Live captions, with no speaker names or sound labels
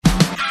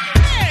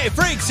Hey,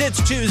 freaks,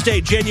 it's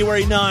Tuesday,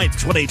 January 9th,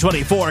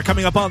 2024.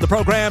 Coming up on the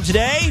program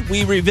today,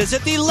 we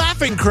revisit the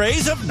laughing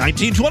craze of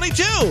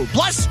 1922.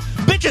 Plus,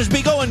 bitches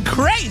be going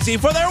crazy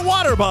for their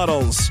water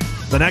bottles.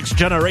 The next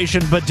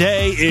generation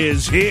bidet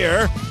is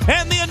here,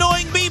 and the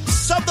annoying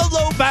beeps of the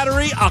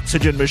low-battery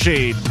oxygen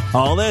machine.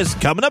 All this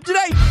coming up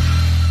today.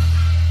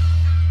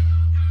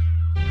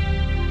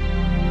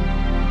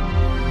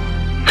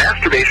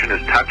 Masturbation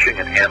is touching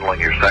and handling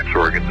your sex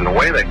organs in a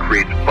way that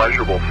creates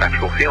pleasurable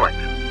sexual feelings.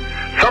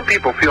 Some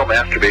people feel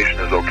masturbation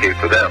is okay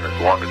for them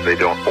as long as they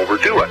don't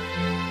overdo it.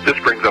 This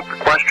brings up the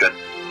question,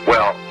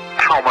 well,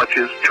 how much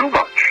is too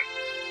much?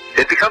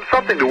 It becomes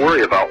something to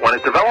worry about when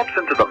it develops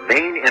into the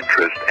main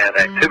interest and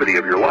activity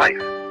of your life.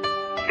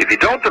 If you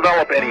don't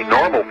develop any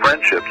normal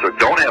friendships or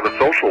don't have a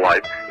social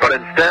life, but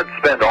instead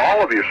spend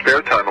all of your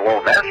spare time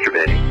alone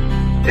masturbating,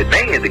 it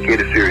may indicate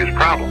a serious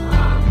problem.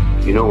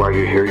 You know why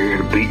you're here? You're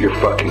here to beat your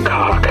fucking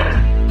cock.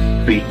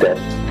 Beat that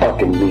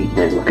fucking meat,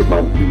 man. Look at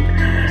my meat.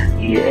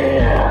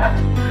 Yeah.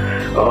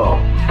 Oh,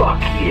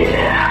 fuck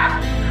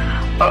yeah.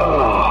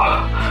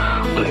 Oh,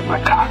 look at my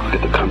cock. Look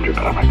at the cum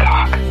dripping on my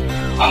cock.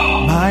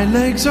 Oh. My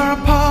legs are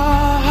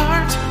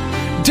apart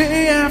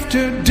day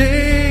after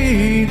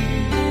day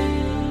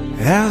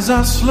as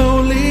I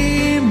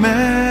slowly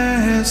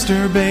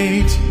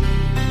masturbate.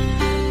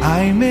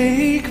 I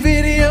make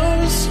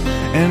videos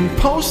and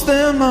post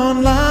them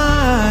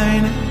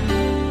online.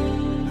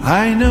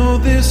 I know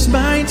this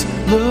might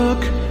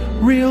look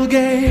real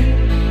gay.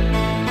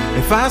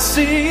 If I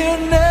see you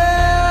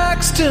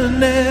next to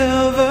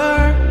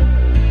never,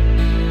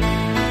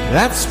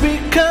 that's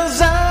because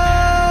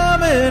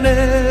I'm an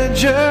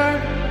edger.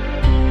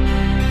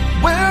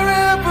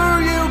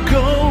 Wherever you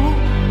go,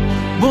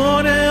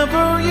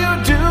 whatever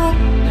you do,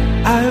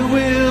 I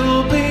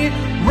will be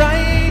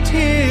right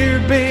here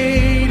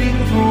baiting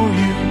for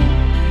you.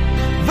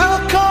 The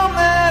call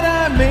that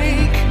I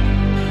make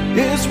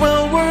is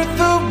well worth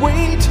the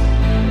wait.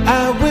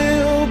 I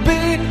will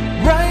be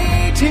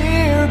right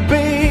here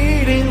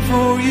baiting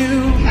for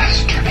you.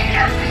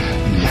 Masturbator,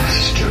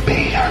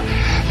 masturbator,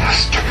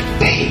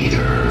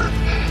 masturbator,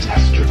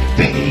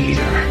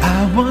 masturbator. I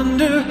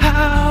wonder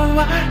how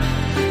I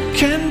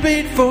can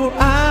bait for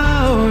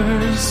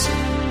hours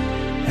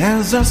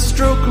as I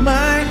stroke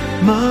my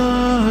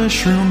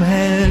mushroom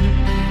head,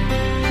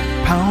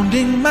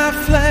 pounding my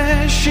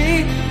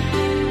fleshy,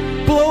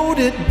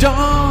 bloated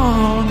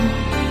dong.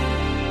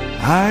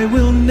 I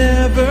will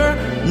never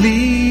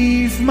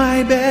leave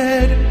my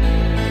bed.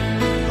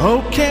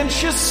 Oh,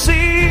 can't you see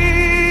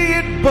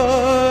it,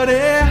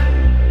 buddy?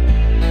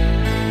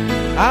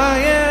 I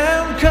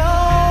am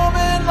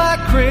coming like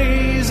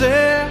crazy.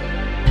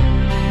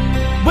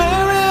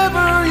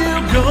 Wherever you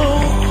go,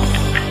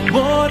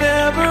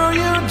 whatever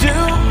you do,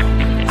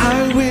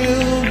 I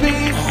will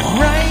be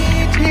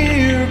right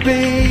here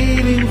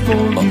baiting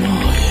for you.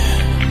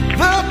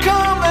 The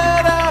come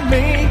that I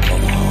make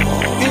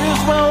is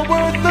well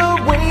worth the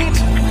wait.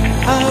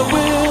 I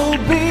will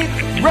be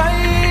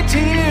right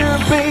here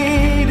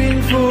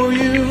baiting for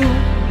you.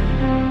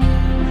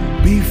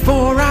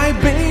 Before I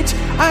bait,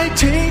 I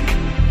take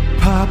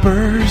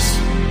poppers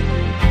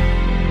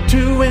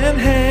to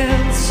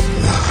enhance.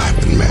 I've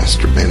been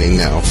masturbating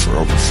now for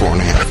over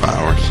 4.5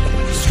 hours.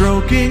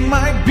 Stroking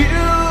my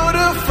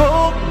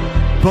beautiful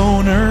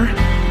boner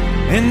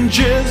and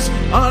jizz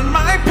on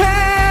my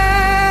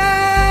pants.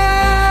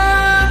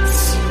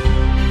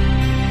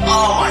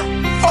 Oh my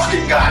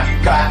fucking god, you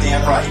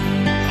goddamn right.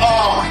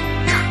 Oh my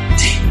god,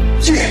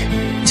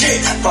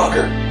 take that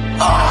fucker.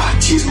 Ah,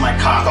 teasing my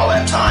cock all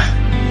that time.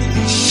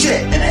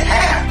 Shit, and a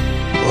half.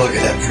 Look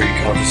at that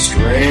pre-cum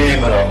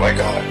streaming out my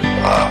cock.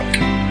 Fuck.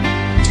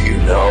 Do you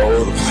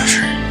know the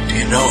pleasure? Do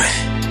you know it?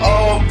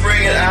 Oh,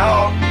 bring it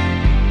out.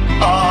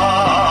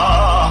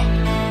 Ah.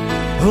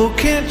 Oh,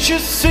 can't you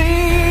see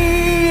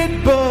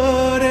it,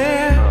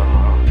 buddy?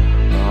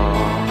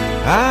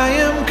 I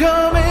am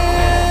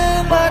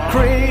coming like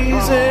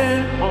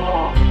crazy.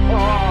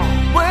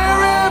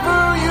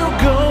 Wherever you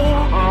go,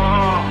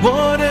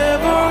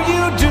 whatever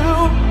you do,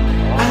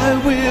 I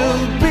will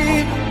be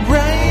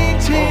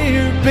right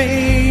here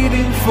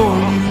baiting for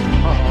you.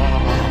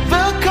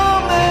 The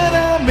call that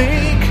I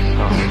make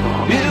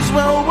is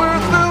well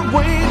worth the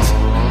wait.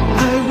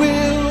 I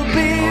will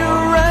be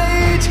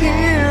right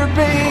here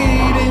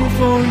baiting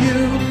for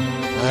you.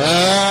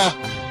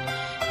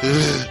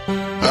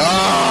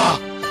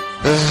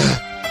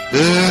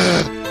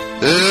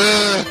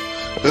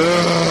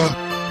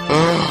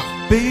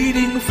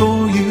 Baiting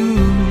for you.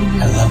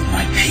 I love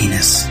my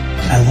penis.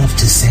 I love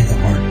to say the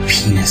word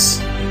penis.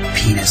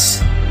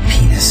 Penis.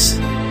 Penis.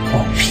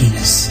 Oh,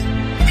 penis.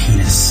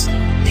 Penis.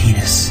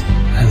 Penis.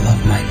 I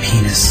love my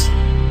penis.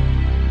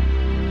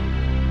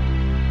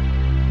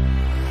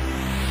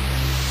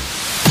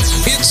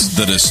 It's is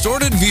The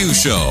Distorted View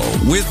Show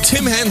with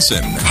Tim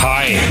Henson.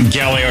 Hi,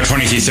 Galileo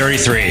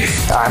 2333.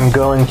 I'm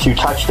going to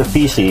touch the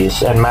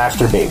feces and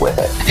masturbate with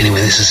it.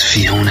 Anyway, this is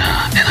Fiona,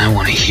 and I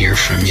want to hear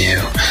from you.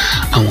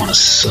 I want to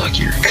suck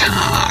your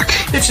cock.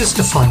 It's just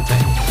a fun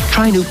thing.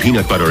 Try new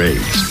peanut butter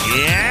eggs.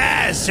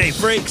 Yes, hey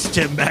freaks,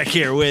 Tim back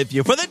here with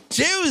you for the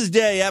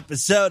Tuesday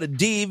episode of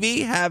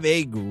DV. Have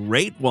a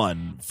great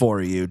one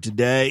for you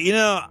today. You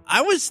know,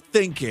 I was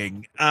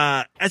thinking,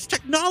 as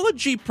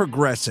technology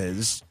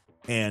progresses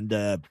and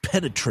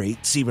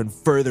penetrates even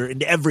further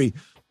into every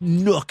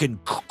nook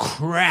and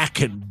crack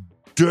and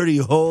dirty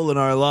hole in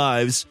our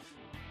lives,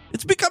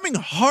 it's becoming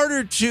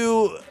harder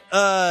to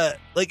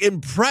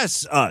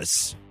impress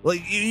us.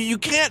 Like you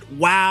can't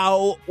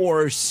wow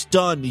or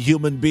stun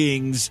human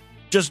beings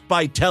just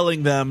by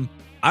telling them,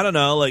 I don't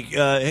know,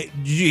 hey,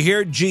 did you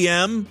hear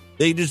GM?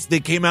 They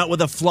came out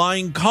with a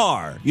flying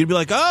car. You'd be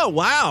like, oh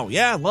wow,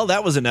 yeah, well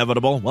that was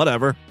inevitable,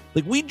 whatever.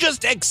 Like, we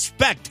just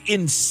expect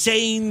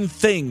insane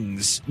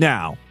things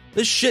now.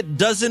 This shit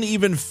doesn't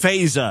even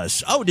faze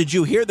us. Oh, did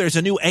you hear there's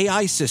a new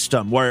AI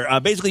system where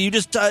basically you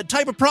just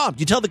type a prompt.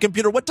 You tell the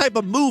computer what type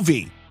of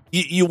movie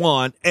you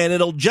want, and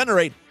it'll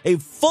generate a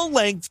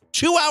full-length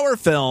 2-hour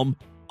film,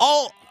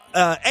 all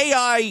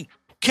AI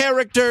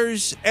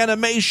characters,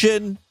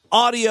 animation,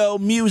 audio,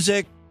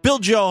 music,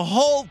 build you a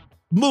whole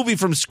movie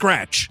from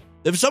scratch.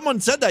 If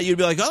someone said that, you'd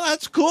be like, oh,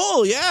 that's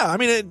cool, yeah. I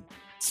mean,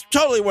 it's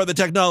totally where the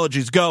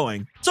technology's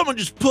going. Someone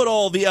just put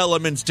all the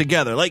elements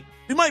together. Like,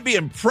 we might be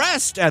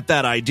impressed at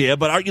that idea,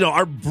 but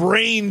our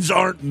brains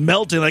aren't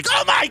melting like,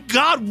 oh my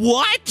God,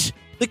 what?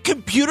 The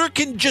computer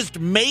can just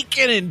make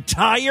an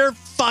entire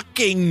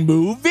fucking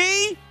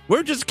movie?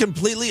 We're just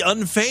completely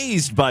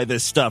unfazed by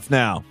this stuff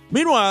now.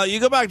 Meanwhile, you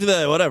go back to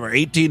the,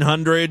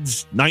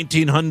 1800s,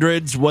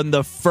 1900s, when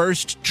the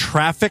first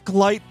traffic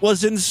light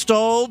was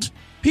installed.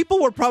 People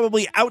were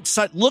probably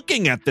outside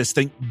looking at this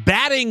thing,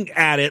 batting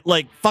at it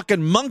like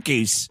fucking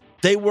monkeys.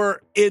 They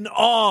were in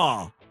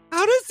awe.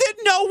 How does it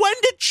know when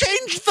to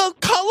change the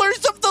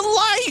colors of the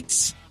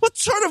lights? What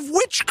sort of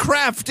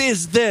witchcraft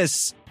is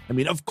this? I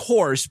mean, of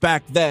course,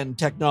 back then,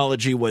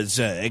 technology was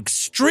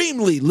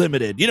extremely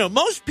limited. You know,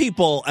 most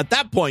people at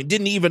that point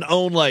didn't even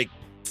own,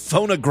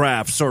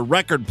 phonographs or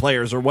record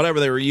players or whatever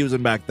they were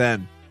using back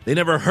then. They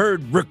never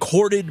heard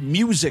recorded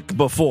music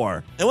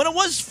before. And when it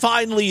was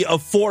finally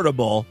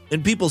affordable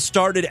and people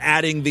started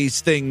adding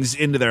these things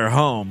into their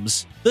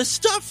homes, the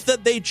stuff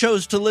that they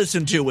chose to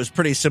listen to was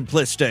pretty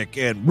simplistic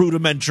and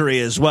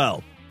rudimentary as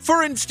well.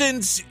 For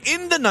instance,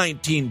 in the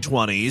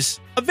 1920s,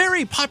 a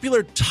very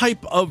popular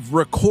type of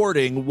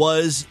recording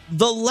was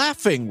the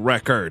laughing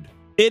record.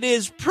 It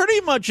is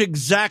pretty much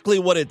exactly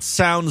what it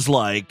sounds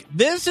like.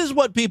 This is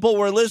what people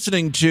were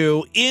listening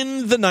to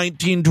in the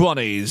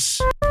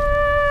 1920s.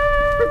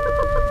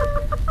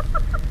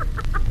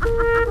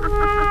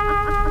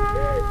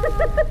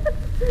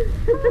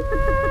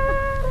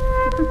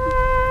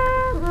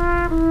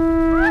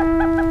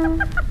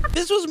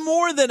 This was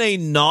more than a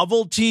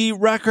novelty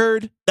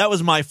record. That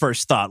was my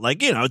first thought.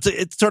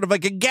 It's sort of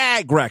like a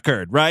gag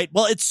record, right?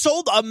 Well, it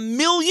sold 1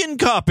 million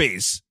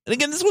copies. And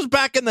again, this was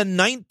back in the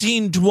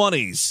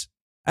 1920s.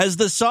 As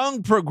the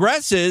song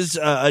progresses,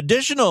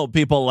 additional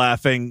people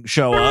laughing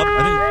show up.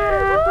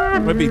 I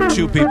think maybe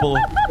 2 people,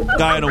 a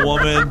guy and a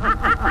woman.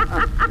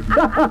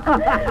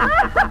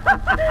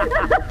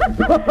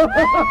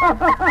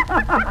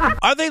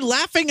 Are they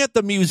laughing at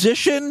the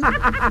musician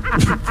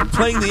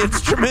playing the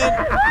instrument?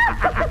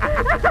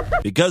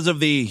 Because of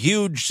the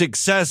huge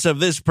success of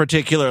this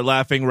particular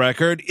laughing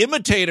record,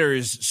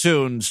 imitators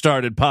soon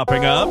started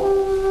popping up.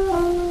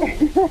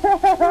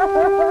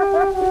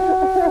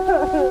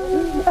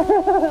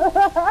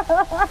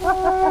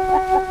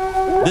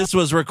 This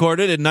was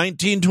recorded in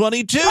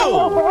 1922. Yeah.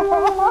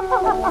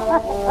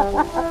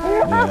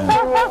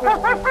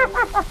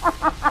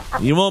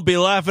 You won't be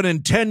laughing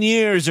in 10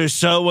 years or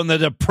so when the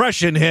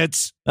Depression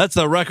hits. That's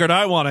the record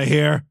I want to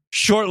hear.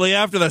 Shortly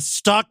after the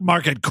stock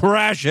market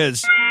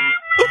crashes.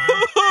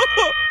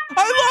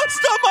 I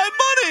lost all my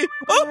money.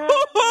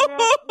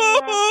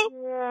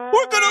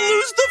 We're going to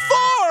lose the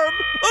farm.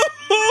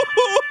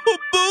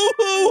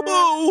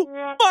 Boo-hoo-hoo.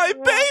 My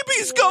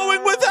baby's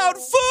going without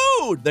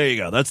food. There you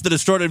go. That's the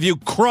Distorted View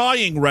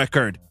crying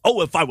record.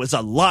 Oh, if I was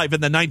alive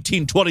in the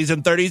 1920s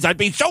and 30s, I'd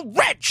be so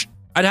rich.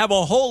 I'd have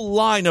a whole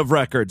line of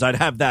records. I'd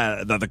have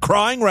the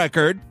crying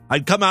record.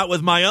 I'd come out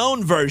with my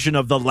own version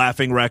of the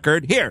laughing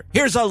record.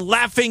 Here's a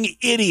laughing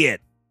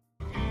idiot.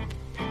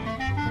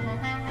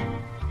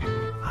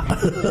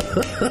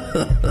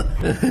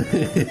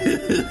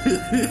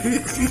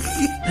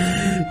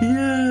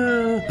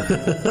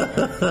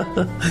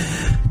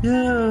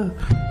 Yeah.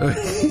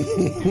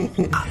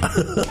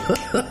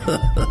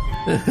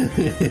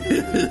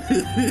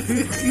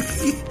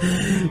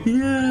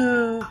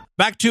 Yeah.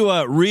 Back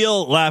to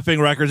real laughing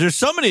records. There's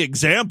so many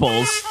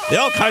examples. They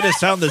all kind of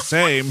sound the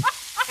same.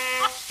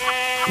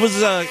 It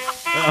was a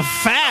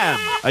fad,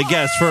 I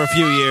guess, for a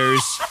few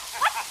years.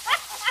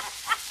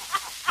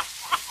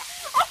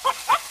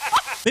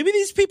 Maybe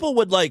these people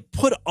would like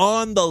put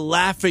on the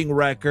laughing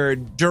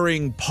record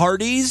during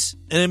parties,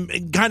 and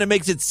it kind of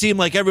makes it seem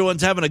like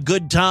everyone's having a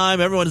good time,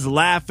 everyone's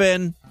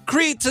laughing.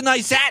 Creates a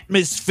nice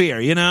atmosphere,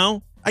 you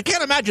know? I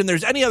can't imagine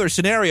there's any other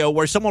scenario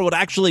where someone would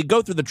actually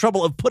go through the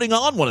trouble of putting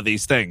on one of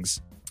these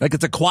things. Like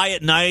it's a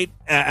quiet night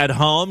at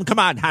home. Come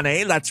on,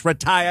 honey, let's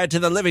retire to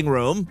the living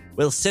room.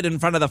 We'll sit in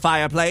front of the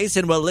fireplace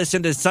and we'll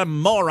listen to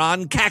some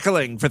moron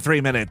cackling for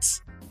 3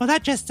 minutes. Well,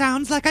 that just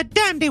sounds like a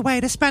dandy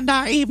way to spend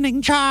our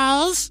evening,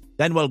 Charles.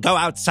 Then we'll go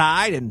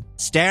outside and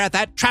stare at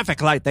that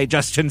traffic light they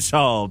just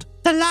installed.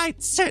 The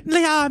lights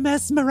certainly are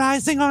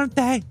mesmerizing, aren't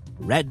they?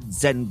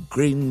 Reds and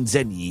greens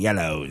and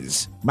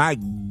yellows. My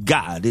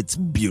God, it's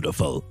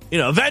beautiful. You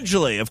know,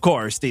 eventually, of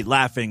course, the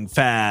laughing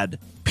fad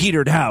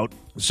petered out,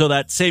 so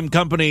that same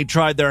company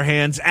tried their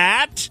hands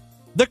at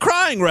the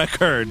crying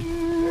record.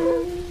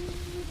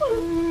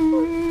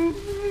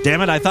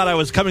 Damn it, I thought I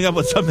was coming up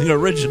with something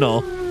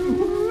original.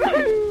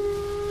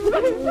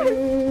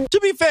 To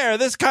be fair,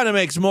 this kind of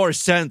makes more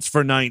sense for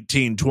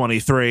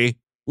 1923.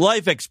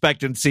 Life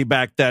expectancy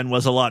back then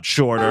was a lot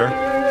shorter.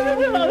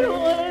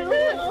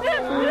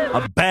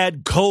 A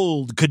bad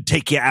cold could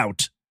take you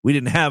out. We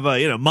didn't have,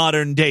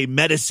 modern day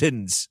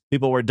medicines.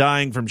 People were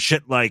dying from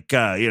shit like,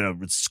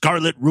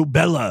 scarlet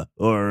rubella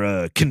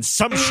or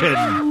consumption.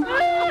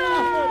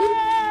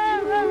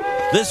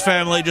 This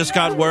family just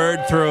got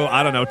word through,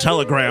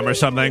 telegram or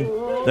something.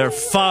 Their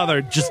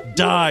father just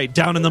died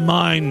down in the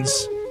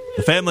mines.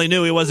 The family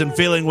knew he wasn't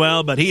feeling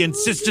well, but he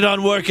insisted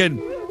on working.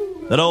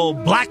 That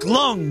old black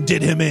lung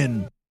did him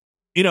in.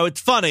 You know,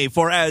 it's funny,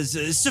 for as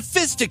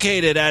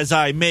sophisticated as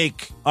I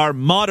make our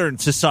modern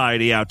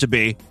society out to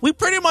be, we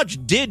pretty much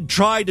did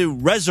try to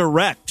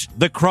resurrect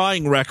the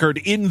crying record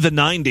in the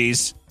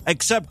 90s,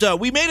 except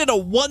we made it a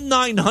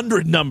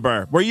 1-900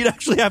 number where you'd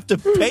actually have to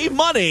pay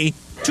money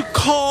to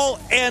call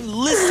and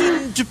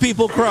listen to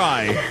people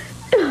cry.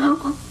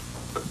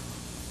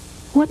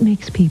 What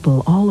makes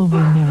people all over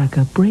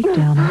America break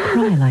down and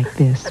cry like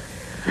this?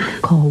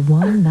 Call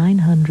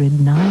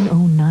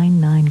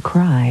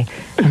 1-900-9099-CRY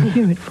and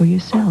hear it for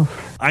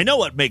yourself. I know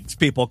what makes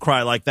people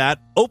cry like that.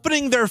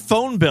 Opening their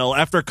phone bill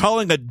after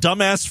calling a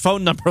dumbass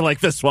phone number like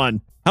this one.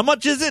 How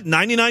much is it?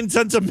 99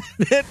 cents a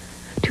minute?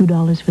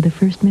 $2 for the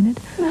first minute,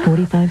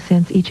 45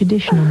 cents each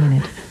additional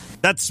minute.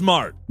 That's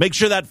smart. Make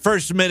sure that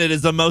first minute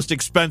is the most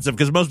expensive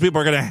because most people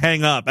are going to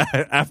hang up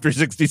after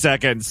 60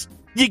 seconds.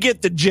 You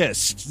get the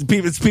gist.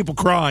 It's people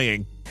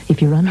crying.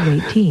 If you're under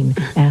 18,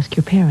 ask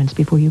your parents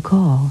before you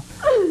call.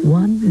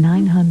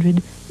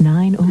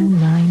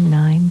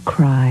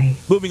 1-900-9099-CRY.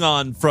 Moving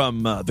on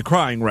from the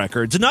crying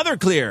records, another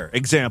clear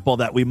example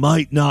that we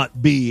might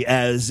not be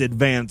as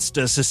advanced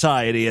a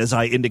society as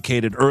I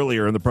indicated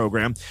earlier in the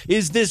program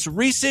is this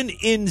recent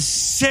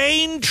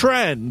insane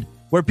trend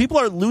where people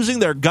are losing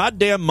their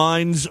goddamn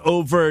minds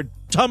over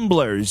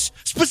tumblers,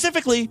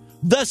 specifically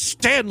the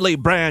Stanley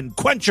brand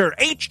Quencher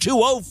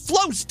H2O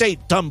Flow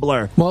State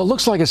tumbler. Well, it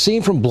looks like a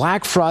scene from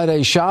Black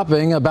Friday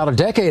shopping about a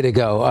decade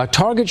ago.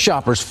 Target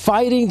shoppers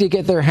fighting to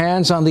get their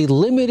hands on the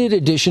limited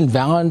edition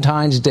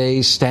Valentine's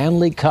Day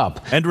Stanley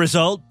Cup. End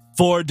result,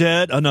 4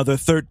 dead, another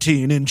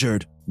 13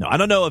 injured. Now, I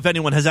don't know if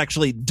anyone has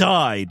actually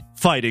died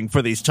fighting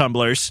for these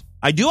tumblers.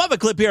 I do have a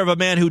clip here of a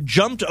man who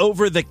jumped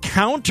over the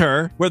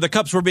counter where the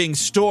cups were being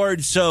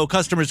stored so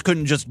customers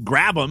couldn't just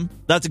grab them.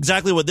 That's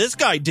exactly what this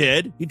guy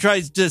did. He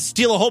tries to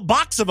steal a whole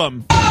box of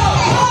them.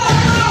 How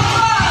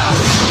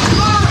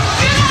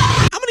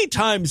many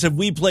times have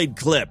we played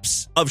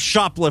clips of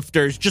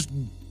shoplifters just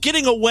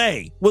getting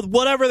away with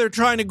whatever they're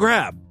trying to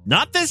grab?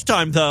 Not this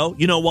time, though.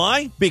 You know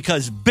why?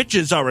 Because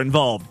bitches are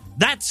involved.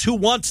 That's who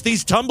wants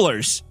these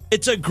tumblers.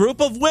 It's a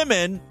group of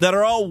women that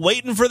are all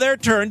waiting for their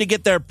turn to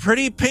get their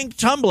pretty pink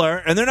tumbler,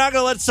 and they're not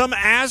going to let some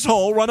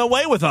asshole run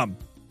away with them.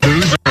 Get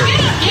him!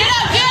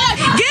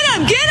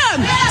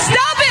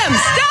 Stop him!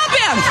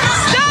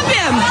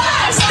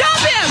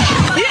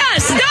 Yeah,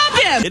 stop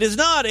him! It is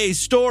not a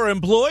store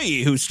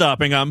employee who's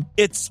stopping them.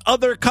 It's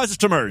other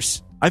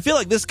customers. I feel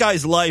like this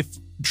guy's life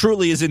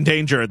truly is in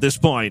danger at this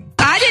point.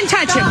 I didn't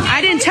touch him.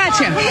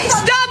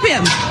 Stop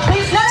him!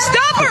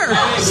 Stop her!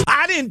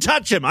 I didn't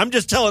touch him. I'm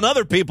just telling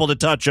other people to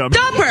touch him.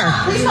 Stop her!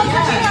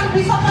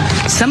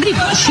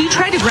 She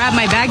tried to grab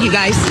my bag, you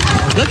guys.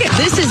 Look at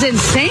this, is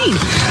insane.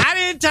 I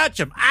didn't touch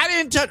him.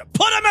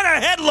 Put him in a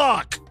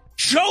headlock.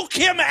 Choke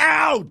him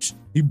out.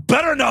 You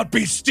better not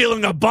be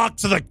stealing a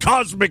box of the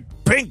cosmic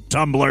pink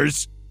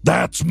tumblers.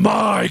 That's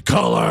my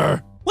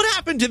color. What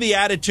happened to the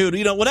attitude?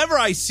 You know, whenever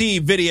I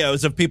see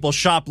videos of people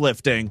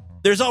shoplifting,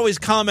 there's always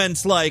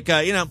comments like,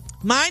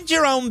 mind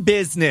your own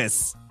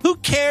business. Who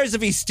cares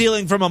if he's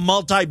stealing from a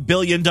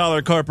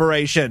multi-billion-dollar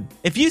corporation?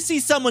 If you see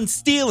someone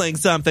stealing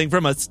something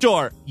from a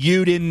store,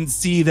 you didn't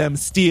see them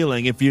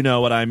stealing, if you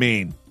know what I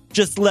mean.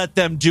 Just let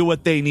them do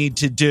what they need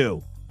to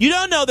do. You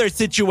don't know their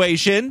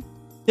situation.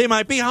 They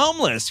might be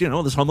homeless.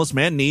 This homeless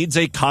man needs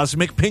a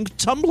cosmic pink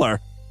tumbler.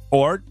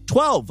 Or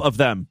 12 of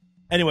them.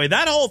 Anyway,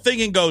 that whole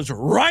thinking goes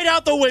right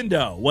out the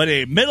window when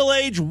a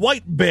middle-aged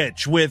white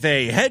bitch with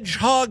a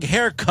hedgehog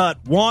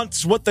haircut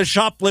wants what the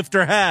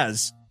shoplifter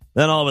has.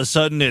 Then all of a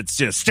sudden it's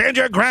just stand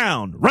your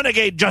ground,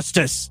 renegade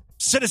justice,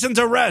 citizens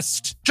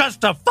arrest,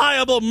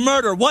 justifiable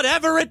murder,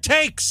 whatever it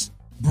takes.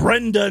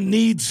 Brenda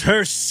needs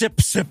her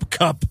sip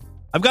cup.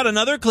 I've got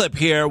another clip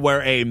here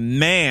where a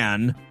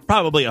man,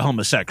 probably a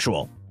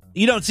homosexual.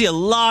 You don't see a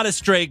lot of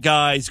straight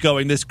guys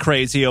going this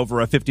crazy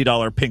over a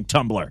 $50 pink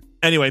tumbler.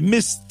 Anyway,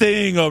 Miss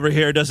Thing over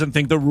here doesn't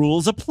think the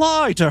rules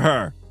apply to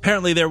her.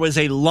 Apparently there was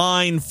a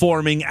line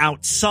forming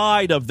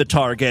outside of the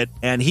Target,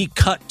 and he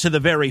cut to the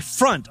very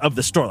front of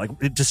the store,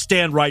 like to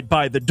stand right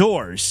by the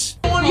doors.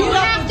 You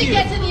have to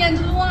get to the end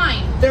of the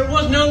line. There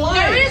was no line.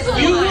 There is a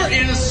line. You were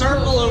in a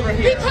circle over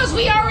here. Because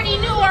we already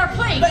knew our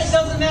place. But it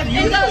doesn't matter.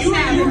 It does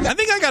matter. I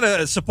think I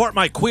gotta support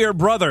my queer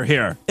brother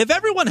here. If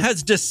everyone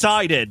has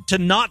decided to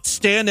not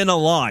stand in a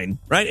line,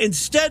 right,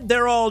 instead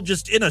they're all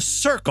just in a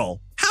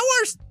circle, how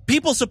are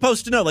people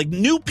supposed to know, like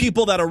new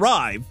people that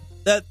arrive,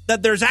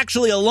 that there's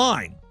actually a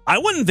line? I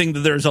wouldn't think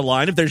that there's a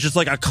line if there's just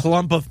like a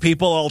clump of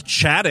people all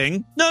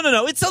chatting.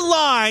 No, it's a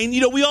line.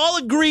 You know, we all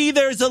agree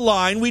there's a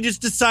line. We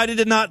just decided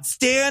to not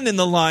stand in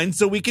the line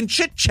so we can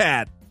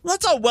chit-chat. Well,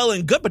 that's all well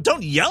and good, but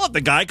don't yell at the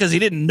guy because he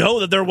didn't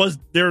know that there was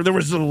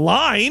a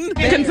line.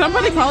 Can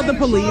somebody call the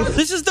police?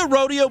 This is the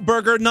Rodeo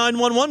Burger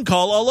 911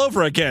 call all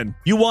over again.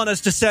 You want us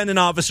to send an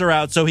officer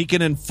out so he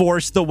can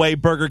enforce the way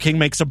Burger King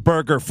makes a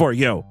burger for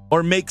you,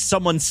 or make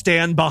someone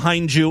stand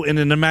behind you in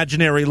an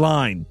imaginary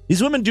line.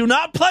 These women do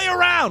not play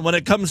around when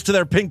it comes to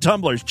their pink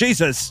tumblers.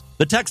 Jesus.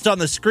 The text on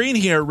the screen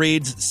here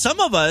reads, some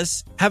of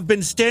us have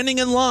been standing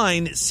in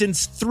line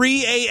since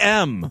 3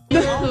 a.m.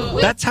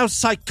 That's how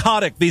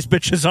psychotic these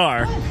bitches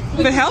are.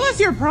 The hell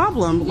is your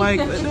problem? Like,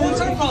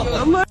 what's our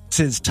problem? It's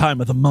his time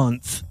of the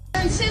month.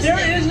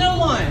 There is no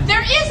line.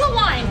 There is a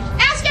line.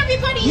 Ask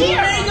everybody here.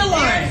 There is a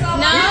line.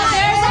 No,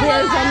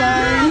 there's a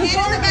line. There's a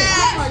line.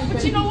 Yes,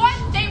 but you know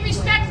what? They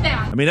respect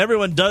that. I mean,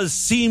 everyone does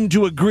seem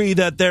to agree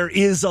that there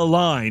is a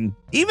line.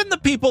 Even the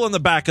people in the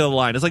back of the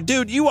line. It's like,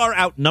 dude, you are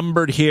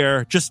outnumbered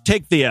here. Just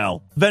take the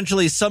L.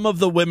 Eventually, some of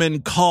the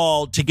women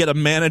called to get a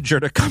manager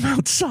to come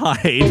outside.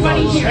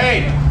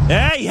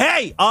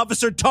 Hey,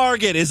 Officer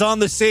Target is on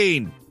the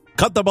scene.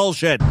 Cut the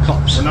bullshit.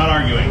 Cops. We're not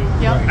arguing.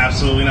 Yep.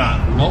 Absolutely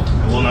not. Nope.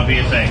 It will not be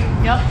a thing.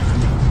 Yep.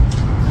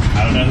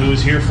 I don't know who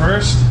was here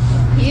first.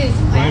 He is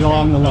Right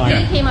along the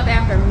line. He came up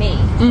after me,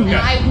 Okay. and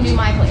I knew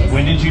my place.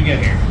 When did you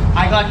get here?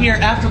 I got here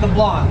after the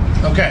blonde.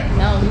 Okay.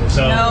 No.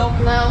 So No.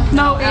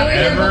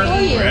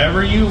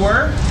 wherever you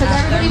were, because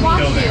everybody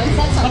watched you and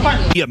said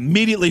something. He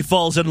immediately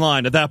falls in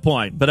line at that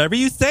point. Whatever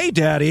you say,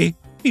 Daddy.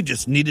 He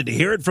just needed to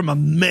hear it from a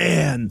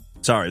man.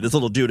 Sorry, this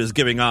little dude is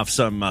giving off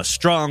some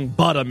strong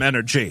bottom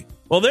energy.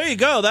 Well, there you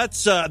go.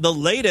 That's the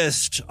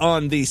latest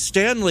on the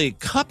Stanley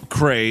Cup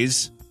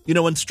craze. You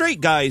know, when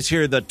straight guys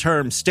hear the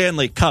term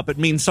Stanley Cup, it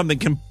means something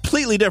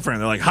completely different.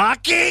 They're like,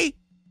 hockey?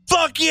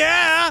 Fuck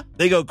yeah!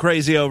 They go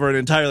crazy over an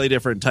entirely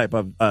different type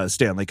of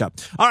Stanley Cup.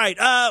 All right,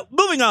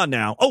 moving on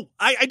now. Oh,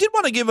 I did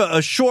want to give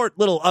a short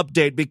little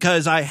update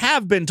because I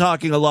have been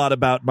talking a lot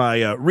about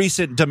my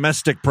recent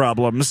domestic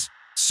problems.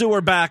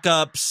 Sewer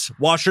backups,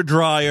 washer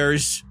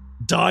dryers,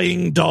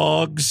 dying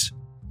dogs.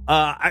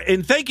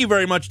 And thank you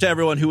very much to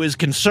everyone who is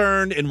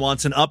concerned and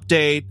wants an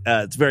update.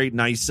 It's very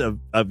nice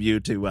of you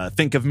to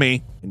think of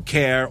me and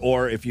care,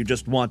 or if you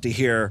just want to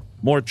hear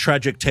more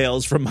tragic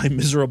tales from my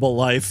miserable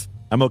life,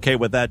 I'm okay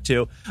with that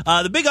too.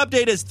 The big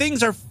update is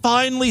things are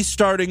finally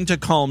starting to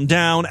calm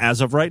down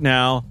as of right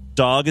now.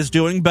 Dog is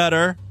doing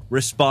better,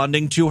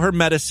 responding to her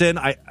medicine.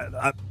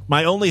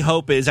 My only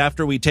hope is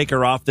after we take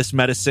her off this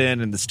medicine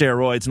and the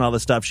steroids and all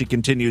this stuff, she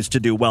continues to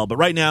do well. But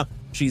right now,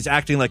 she's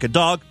acting like a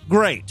dog.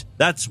 Great.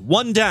 That's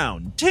one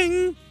down.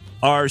 Ting!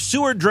 Our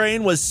sewer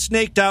drain was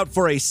snaked out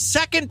for a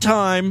second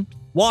time.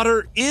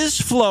 Water is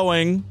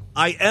flowing.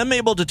 I am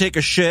able to take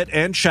a shit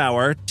and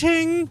shower.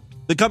 Ting!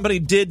 The company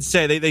did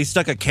say they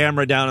stuck a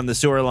camera down in the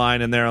sewer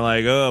line, and they're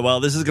like, oh,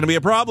 well, this is going to be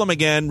a problem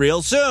again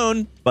real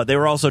soon. But they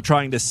were also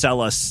trying to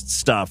sell us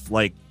stuff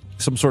like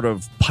some sort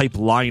of pipe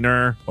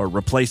liner or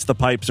replace the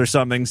pipes or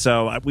something.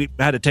 So we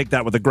had to take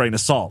that with a grain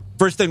of salt.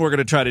 First thing we're going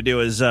to try to do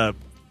is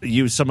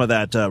use some of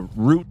that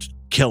root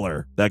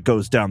killer that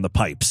goes down the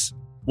pipes.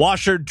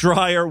 Washer,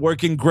 dryer,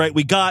 working great.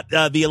 We got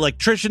the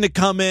electrician to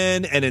come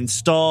in and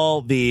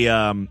install the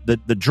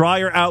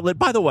dryer outlet.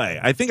 By the way,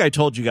 I think I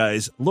told you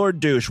guys, Lord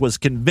Douche was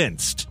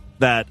convinced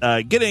that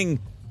getting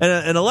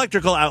an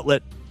electrical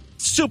outlet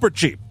super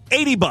cheap,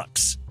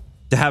 $80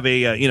 to have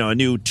a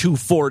new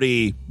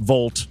 240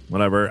 volt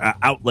whatever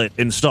outlet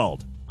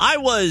installed. I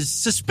was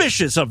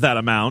suspicious of that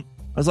amount.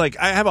 I was like,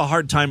 I have a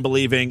hard time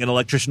believing an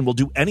electrician will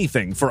do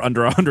anything for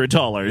under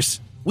 $100.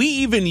 We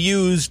even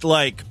used,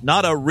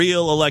 not a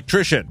real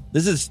electrician.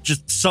 This is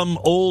just some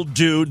old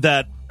dude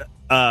that,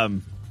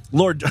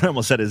 Lord, I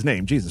almost said his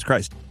name. Jesus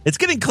Christ. It's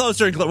getting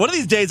closer and closer. One of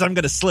these days I'm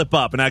going to slip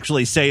up and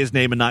actually say his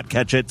name and not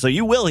catch it, so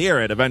you will hear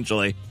it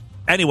eventually.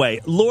 Anyway,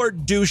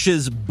 Lord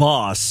Douche's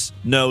boss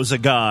knows a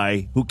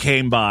guy who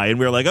came by, and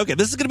we were like, okay,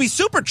 this is going to be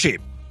super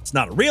cheap. It's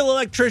not a real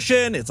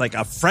electrician. It's like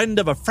a friend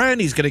of a friend.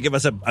 He's going to give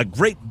us a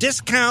great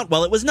discount.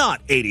 Well, it was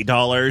not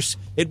 $80.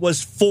 It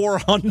was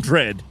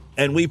 $400.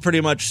 And we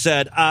pretty much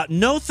said,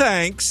 no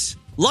thanks.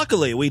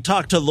 Luckily, we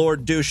talked to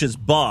Lord Douche's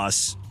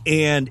boss,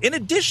 and in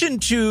addition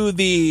to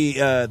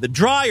the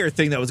dryer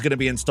thing that was going to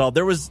be installed,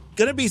 there was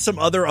going to be some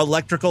other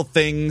electrical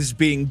things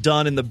being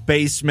done in the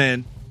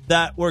basement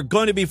that were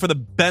going to be for the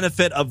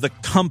benefit of the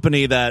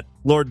company that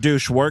Lord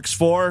Douche works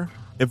for,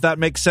 if that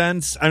makes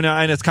sense. I know,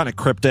 and it's kind of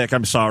cryptic.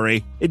 I'm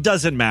sorry. It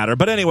doesn't matter.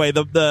 But anyway,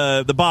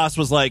 the boss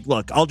was like,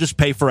 look, I'll just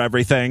pay for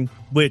everything,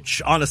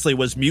 which honestly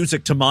was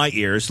music to my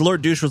ears.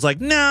 Lord Douche was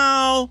like,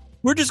 no,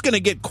 we're just going to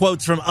get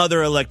quotes from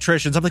other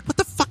electricians. I'm like, what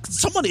the fuck?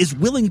 Someone is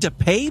willing to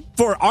pay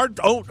for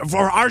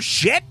our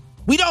shit?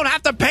 We don't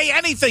have to pay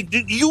anything.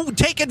 You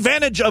take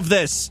advantage of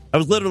this.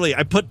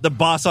 I put the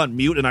boss on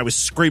mute and I was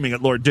screaming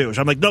at Lord Douche.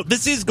 I'm like, no,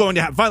 this is going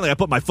to happen. Finally, I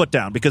put my foot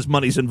down because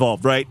money's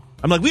involved, right?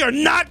 I'm like, we are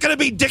not going to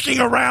be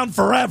dicking around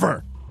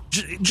forever.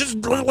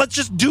 Let's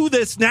just do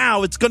this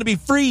now. It's going to be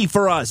free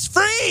for us.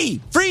 Free!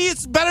 Free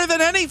is better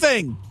than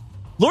anything.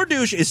 Lord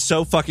Douche is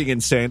so fucking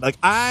insane. Like,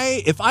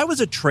 if I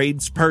was a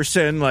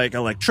tradesperson, like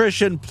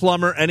electrician,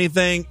 plumber,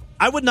 anything,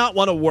 I would not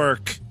want to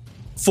work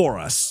for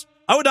us.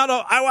 I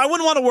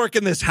wouldn't want to work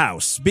in this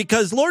house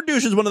because Lord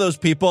Douche is one of those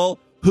people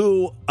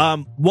who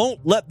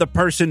won't let the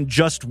person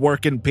just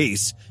work in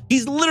peace.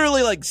 He's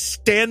literally like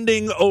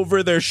standing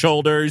over their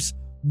shoulders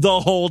the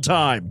whole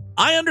time.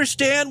 I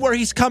understand where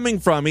he's coming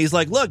from. He's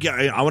like, look,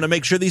 I want to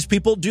make sure these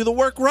people do the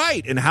work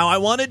right and how I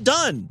want it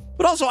done.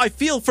 But also, I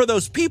feel for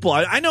those people.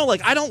 I know,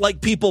 like, I don't like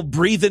people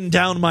breathing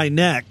down my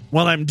neck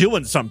while I'm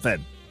doing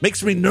something.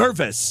 Makes me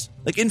nervous.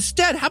 Like,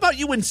 instead, how about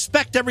you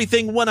inspect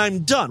everything when I'm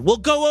done? We'll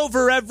go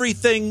over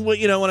everything,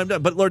 when I'm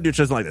done. But Lord Douche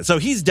doesn't like that. So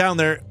he's down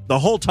there the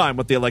whole time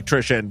with the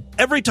electrician.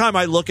 Every time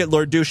I look at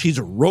Lord Douche, he's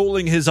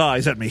rolling his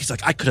eyes at me. He's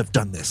like, I could have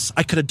done this.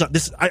 I could have done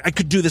this. I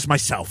could do this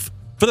myself.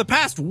 For the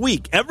past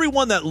week,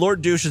 everyone that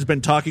Lord Douche has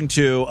been talking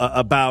to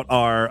about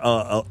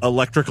our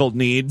electrical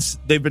needs,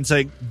 they've been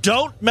saying,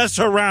 don't mess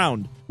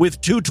around with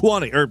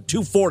 220 or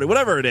 240,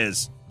 whatever it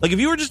is. Like, if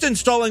you were just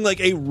installing, like,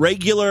 a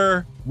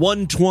regular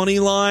 120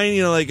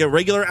 line, like a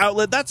regular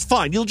outlet, that's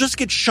fine. You'll just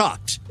get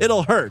shocked.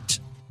 It'll hurt.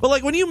 But,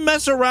 like, when you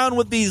mess around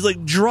with these,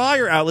 like,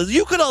 dryer outlets,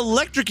 you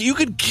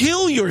could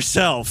kill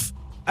yourself.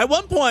 At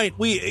one point,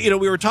 we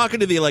were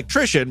talking to the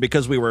electrician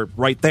because we were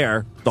right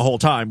there the whole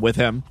time with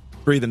him,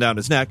 breathing down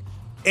his neck.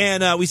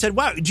 And we said,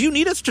 wow, do you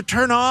need us to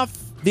turn off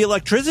the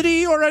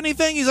electricity or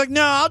anything? He's like,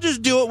 no, I'll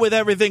just do it with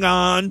everything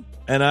on.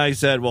 And I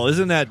said, well,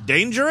 isn't that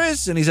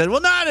dangerous? And he said,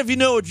 well, not if you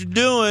know what you're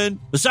doing.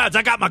 Besides,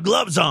 I got my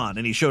gloves on.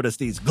 And he showed us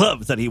these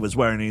gloves that he was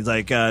wearing. And he's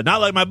like,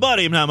 not like my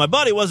buddy. Now, my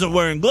buddy wasn't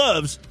wearing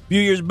gloves. A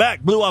few years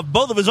back, blew off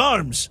both of his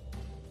arms.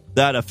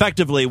 That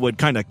effectively would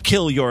kind of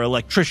kill your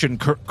electrician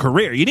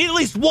career. You need at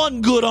least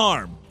one good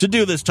arm to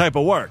do this type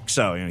of work.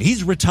 So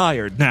he's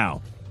retired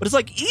now. But it's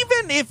like,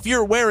 even if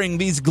you're wearing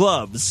these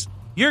gloves,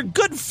 your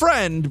good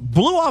friend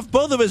blew off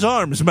both of his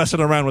arms messing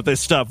around with this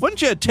stuff.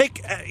 Wouldn't you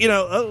take,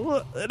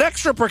 an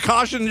extra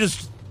precaution and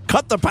just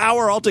cut the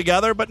power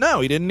altogether? But no,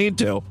 he didn't need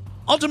to.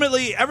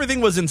 Ultimately, everything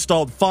was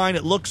installed fine.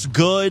 It looks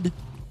good,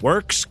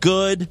 works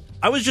good.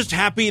 I was just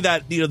happy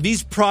that,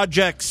 these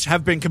projects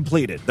have been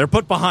completed. They're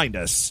put behind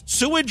us.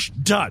 Sewage,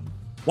 done.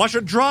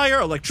 Washer, dryer,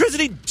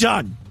 electricity,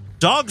 done.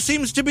 Dog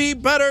seems to be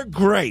better,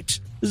 great.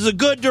 This is a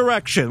good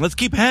direction. Let's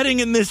keep heading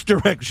in this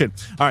direction.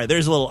 All right,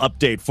 there's a little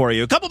update for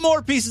you. A couple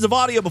more pieces of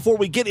audio before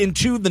we get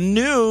into the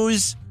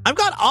news. I've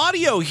got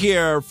audio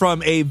here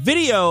from a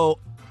video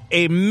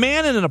a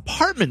man in an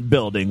apartment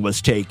building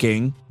was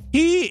taking.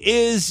 He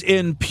is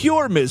in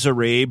pure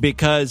misery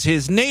because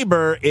his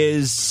neighbor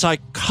is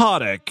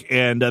psychotic,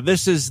 and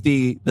this is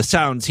the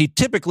sounds he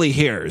typically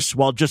hears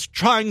while just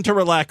trying to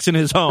relax in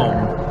his home. So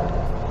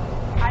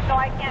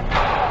I can't.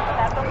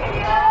 That's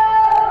okay.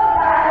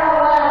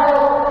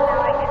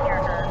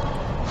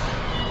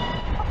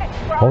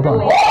 Hold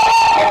on.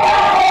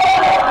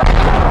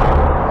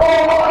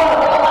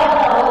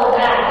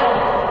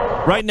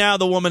 Right now,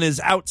 the woman is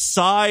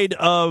outside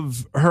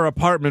of her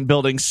apartment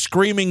building,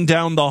 screaming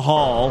down the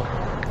hall.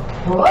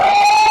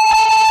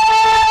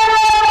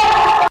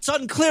 It's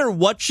unclear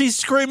what she's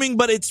screaming,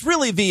 but it's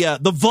really the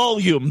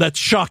volume that's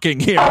shocking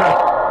here.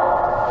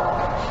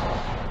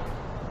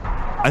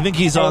 I think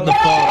he's on the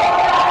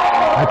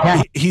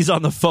phone. He's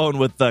on the phone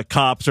with the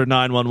cops or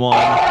 911.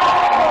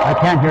 I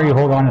can't hear you.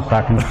 Hold on a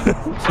second.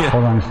 Yeah.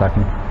 Hold on a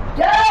second.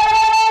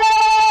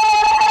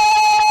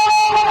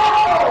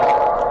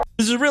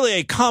 This is really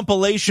a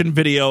compilation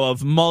video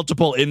of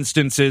multiple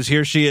instances.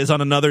 Here she is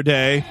on another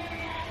day.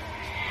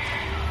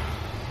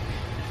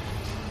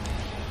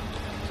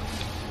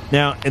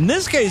 Now, in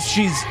this case,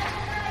 she's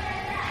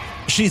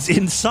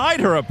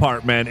inside her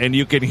apartment, and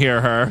you can hear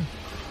her.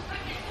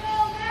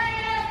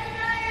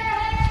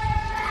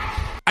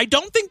 I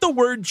don't think the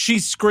words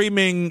she's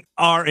screaming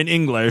are in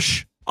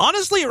English.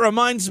 Honestly, it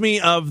reminds me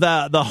of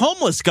the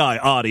homeless guy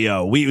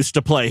audio we used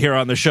to play here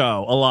on the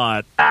show a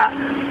lot.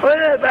 Yeah.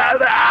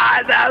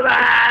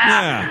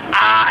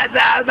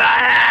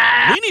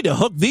 We need to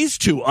hook these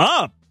two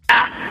up.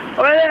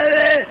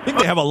 I think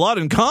they have a lot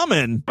in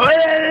common.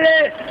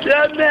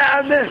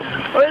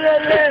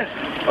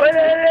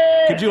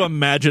 Could Could you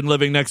imagine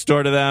living next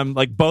door to them?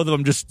 Like, both of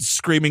them just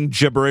screaming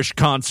gibberish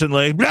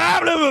constantly. Blah,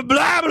 blah, blah,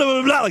 blah, blah,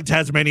 blah, blah, like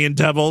Tasmanian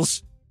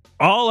devils.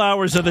 All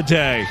hours of the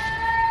day.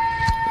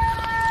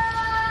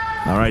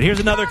 All right, here's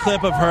another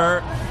clip of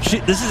her.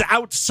 This is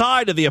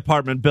outside of the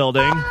apartment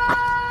building.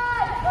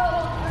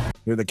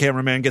 Here the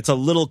cameraman gets a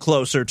little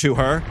closer to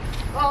her.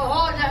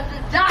 Oh,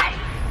 that's die!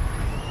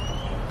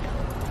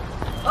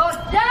 Oh,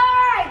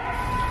 die!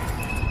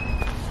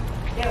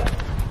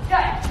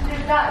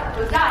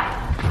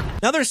 Die!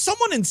 Now, there's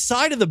someone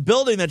inside of the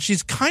building that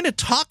she's kind of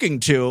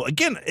talking to.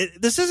 Again,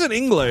 this isn't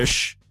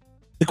English.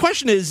 The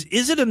question is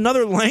it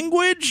another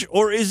language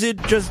or is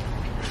it just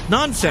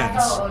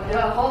nonsense?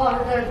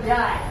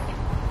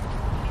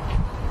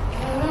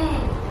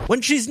 When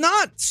she's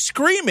not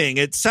screaming,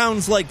 it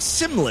sounds like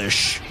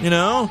Simlish, you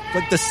know?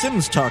 Like the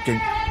Sims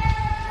talking.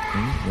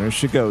 There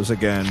she goes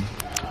again.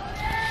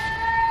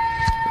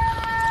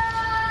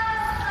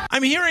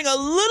 I'm hearing a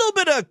little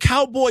bit of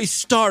Cowboy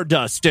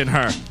Stardust in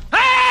her.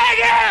 Hey,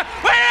 yeah!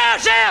 Where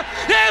else?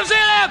 Never see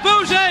that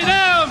bullshit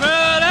down,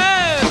 brother!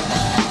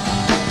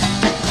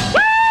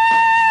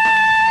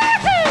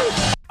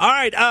 All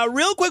right,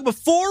 real quick,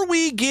 before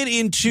we get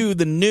into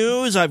the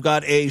news, I've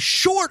got a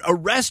short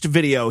arrest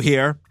video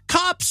here.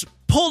 Cops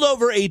pulled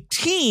over a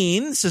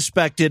teen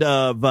suspected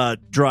of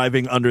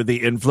driving under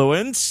the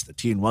influence. The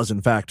teen was,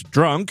 in fact,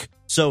 drunk,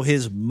 so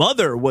his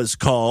mother was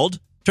called.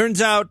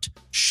 Turns out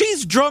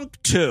she's drunk,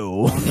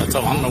 too. I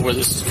don't know where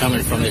this is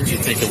coming from that you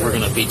think that we're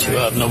going to beat you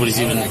up. Nobody's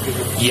even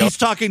yelled. He's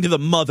talking to the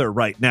mother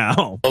right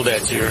now.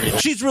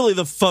 She's really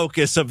the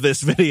focus of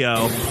this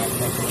video.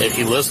 If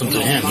you listen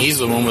to him, he's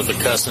the one with the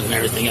cussing and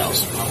everything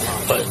else.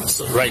 But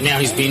right now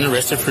he's being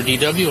arrested for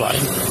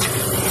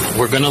DWI.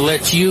 We're going to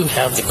let you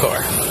have the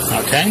car,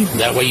 okay?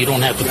 That way you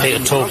don't have to pay a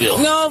toll bill.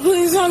 No,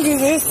 please don't do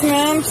this,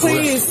 man.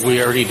 Please.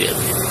 We already did,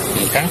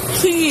 okay?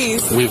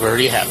 Please. We've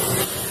already had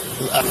it.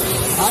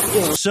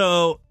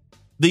 So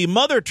the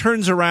mother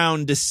turns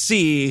around to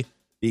see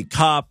the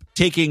cop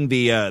taking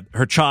the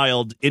her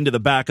child into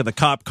the back of the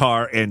cop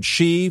car, and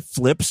she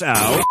flips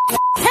out.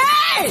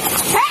 Hey!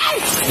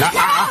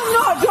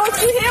 No,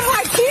 don't you hit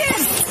my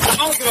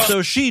kid!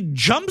 So she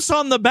jumps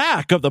on the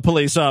back of the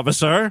police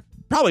officer.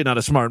 Probably not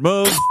a smart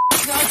move.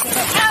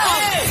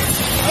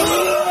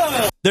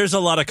 There's a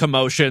lot of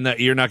commotion that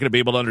you're not going to be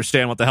able to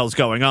understand what the hell's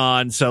going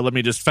on, so let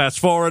me just fast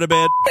forward a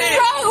bit. What's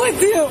wrong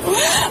with you?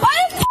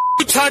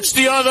 You touched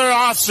the other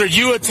officer.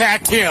 You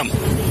attacked him.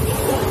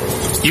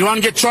 You want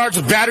to get charged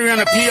with battery on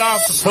a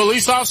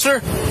police officer?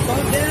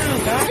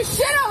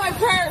 Shit on my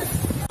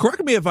purse.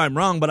 Correct me if I'm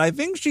wrong, but I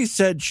think she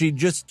said she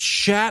just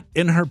shat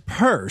in her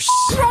purse.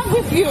 What's wrong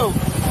with you?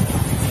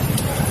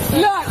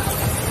 Look,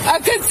 a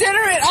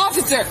considerate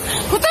officer.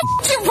 What the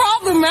f***'s your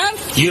problem, man?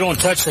 You don't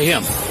touch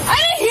him.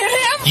 I didn't hit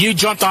him. You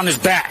jumped on his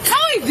back. No,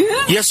 I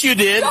didn't. Yes, you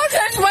did. Don't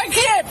touch my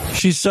kid.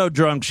 She's so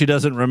drunk she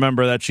doesn't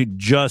remember that she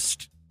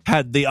just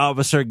had the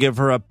officer give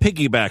her a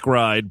piggyback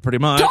ride, pretty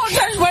much. Don't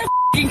touch my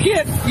f***ing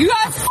kid. You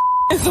guys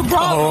is the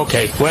problem. Oh,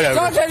 okay, whatever.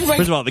 Don't touch my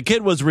First of all, the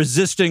kid was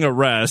resisting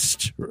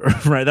arrest,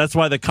 right? That's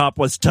why the cop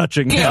was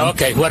touching him. Yeah,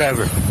 okay,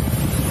 whatever.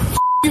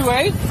 You,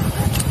 eh?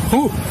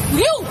 Who?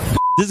 You.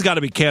 This has got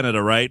to be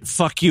Canada, right?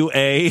 Fuck you,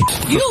 A.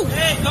 You.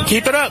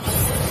 Keep it up.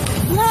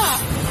 Nah.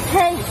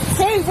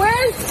 Hey,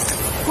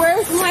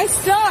 where's my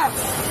stuff?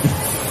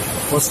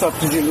 What stuff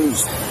did you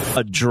lose?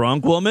 A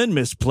drunk woman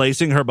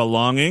misplacing her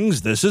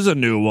belongings. This is a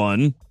new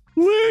one.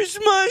 Where's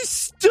my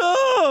stuff?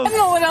 I don't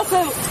know what else.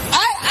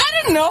 I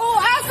didn't know.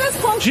 Ask this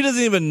punk. She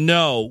doesn't even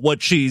know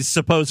what she's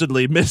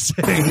supposedly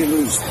missing.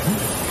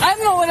 I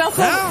don't know what else.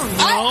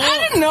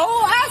 I didn't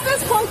know. Ask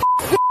this punk.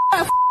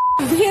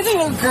 Hitting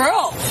a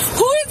girl.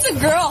 Who is the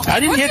girl? I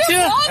didn't hit you.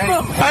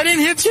 Problem? I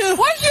didn't hit you.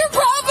 What's your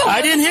problem?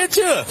 I didn't hit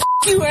you.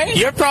 You, eh?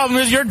 Your problem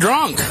is you're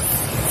drunk.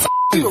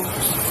 You.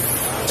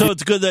 So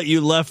it's good that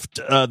you left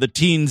the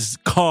teen's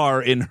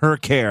car in her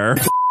care.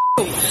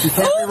 Who cares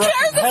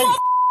if I'm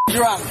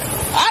drunk?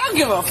 I don't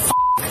give a f***.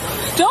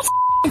 Don't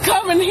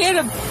come and hit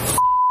him.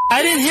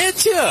 I didn't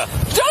hit you.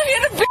 Don't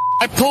hit a bitch.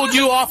 I pulled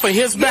you off of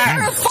his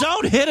back.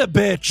 Don't hit a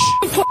bitch.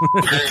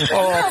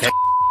 Oh, okay.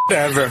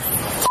 Whatever.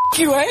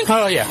 You, eh?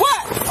 Oh, yeah.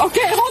 What?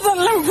 Okay, hold on.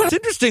 Let me put It's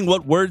interesting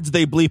what words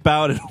they bleep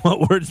out and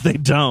what words they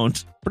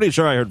don't. Pretty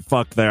sure I heard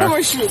fuck there.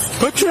 my shoes.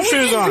 Put your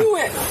shoes on. Do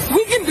it.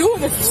 We can do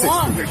it if you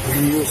want. We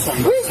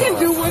can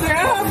do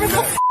whatever the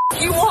f***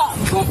 you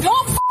want. But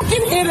don't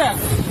f***ing hit her.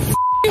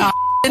 I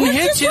didn't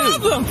What's hit your you.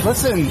 problem?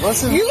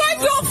 Listen. You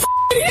guys don't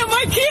f***ing hit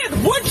my kid.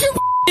 What's your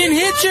didn't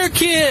hit your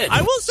kid.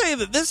 I will say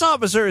that this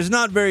officer is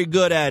not very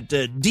good at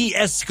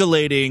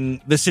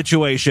de-escalating the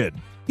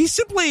situation. He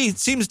simply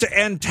seems to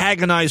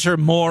antagonize her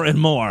more and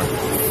more.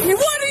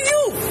 What are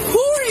you? Who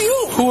are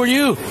you? Who are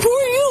you? Who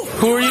are you?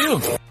 Who are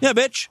you? Yeah,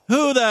 bitch.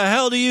 Who the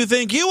hell do you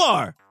think you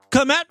are?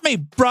 Come at me,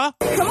 bruh.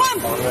 Come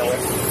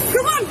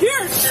on,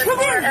 here. Come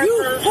here.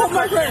 You hold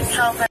my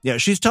purse. Yeah,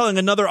 she's telling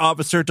another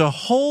officer to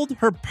hold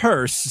her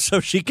purse so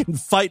she can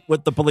fight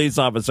with the police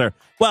officer.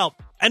 Well,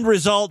 end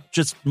result,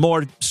 just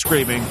more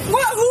screaming.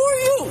 What? Who are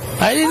you?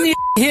 I didn't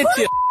hit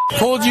you.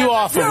 Pulled you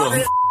off of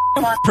him.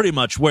 Pretty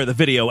much where the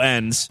video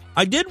ends.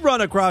 I did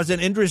run across an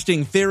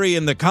interesting theory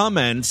in the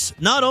comments.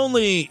 Not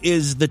only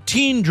is the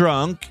teen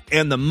drunk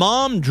and the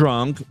mom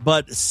drunk,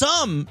 but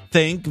some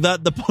think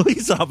that the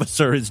police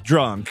officer is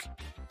drunk.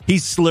 He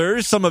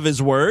slurs some of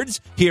his words.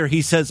 Here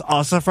he says,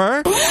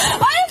 "Ossifer."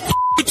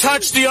 You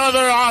touched the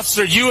other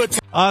officer. You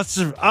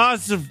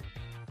Ossifer.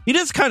 He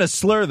does kind of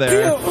slur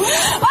there.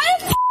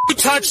 You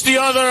touched the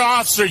other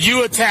officer.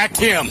 You attacked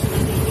him.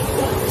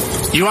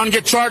 You want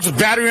to get charged with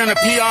battery on a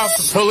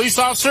police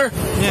officer?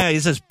 Yeah, he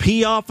says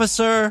P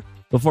officer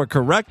before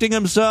correcting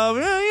himself.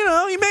 Yeah, you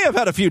know, he may have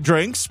had a few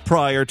drinks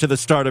prior to the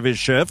start of his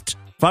shift.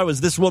 If I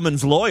was this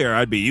woman's lawyer,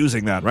 I'd be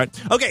using that, right?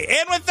 Okay,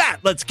 and with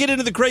that, let's get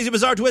into the crazy,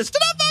 bizarre twist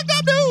of the fucked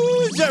up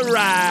news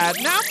right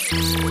now.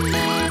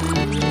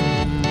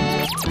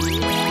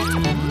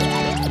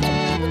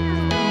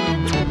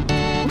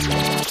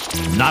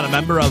 Not a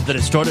member of the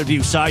Distorted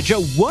View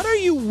Sideshow? What are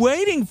you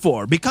waiting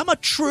for? Become a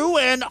true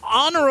and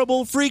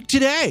honorable freak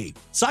today.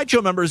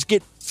 Sideshow members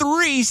get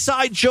 3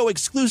 Sideshow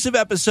exclusive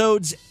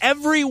episodes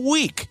every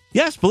week.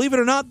 Yes, believe it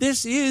or not,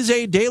 this is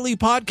a daily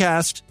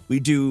podcast.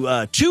 We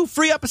do 2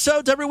 free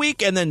episodes every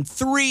week and then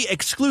 3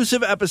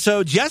 exclusive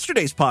episodes.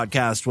 Yesterday's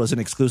podcast was an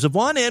exclusive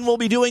one, and we'll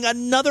be doing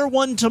another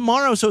one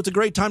tomorrow, so it's a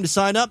great time to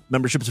sign up.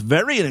 Membership's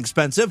very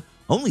inexpensive.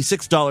 Only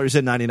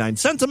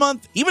 $6.99 a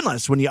month, even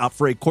less when you opt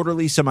for a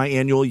quarterly,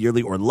 semi-annual,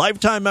 yearly, or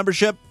lifetime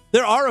membership.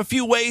 There are a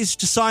few ways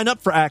to sign up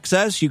for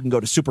access. You can go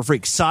to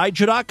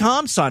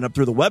superfreaksideshow.com, sign up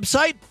through the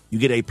website. You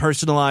get a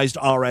personalized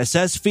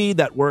RSS feed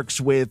that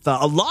works with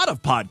a lot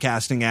of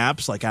podcasting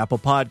apps like Apple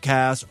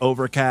Podcasts,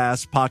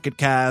 Overcast, Pocket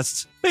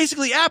Casts.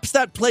 Basically, apps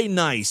that play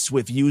nice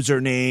with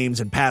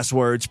usernames and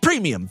passwords.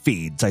 Premium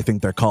feeds, I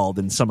think they're called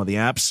in some of the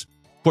apps.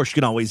 Of course, you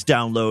can always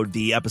download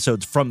the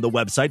episodes from the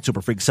website,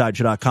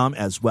 superfreaksideshow.com,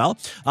 as well.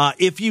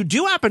 If you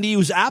do happen to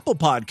use Apple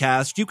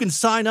Podcasts, you can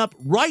sign up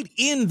right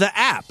in the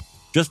app.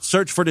 Just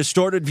search for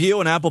Distorted View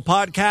on Apple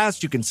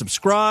Podcasts. You can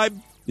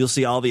subscribe. You'll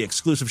see all the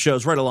exclusive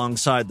shows right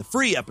alongside the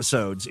free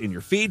episodes in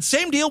your feed.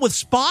 Same deal with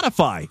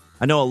Spotify.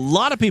 I know a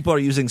lot of people are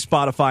using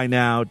Spotify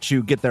now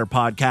to get their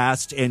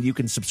podcast, and you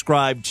can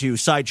subscribe to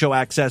Sideshow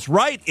Access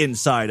right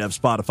inside of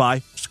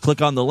Spotify. Just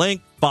click on the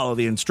link, follow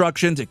the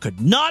instructions. It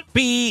could not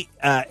be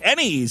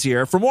any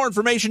easier. For more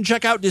information,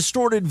 check out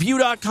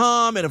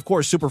distortedview.com and, of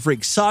course,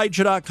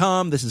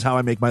 superfreaksideshow.com. This is how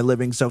I make my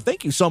living, so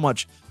thank you so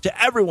much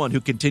to everyone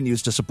who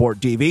continues to support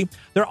DV.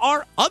 There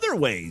are other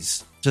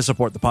ways to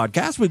support the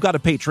podcast. We've got a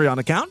Patreon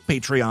account,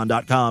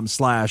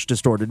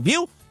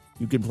 patreon.com/distortedview.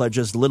 You can pledge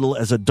as little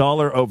as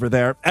 $1 over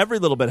there. Every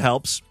little bit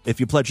helps.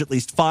 If you pledge at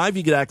least $5,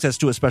 you get access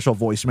to a special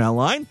voicemail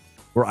line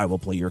where I will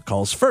play your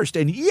calls first.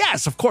 And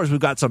yes, of course, we've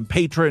got some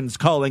patrons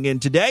calling in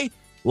today.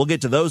 We'll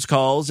get to those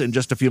calls in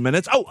just a few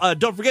minutes. Oh,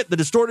 don't forget, the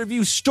Distorted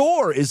View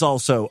store is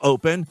also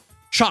open.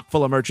 Chock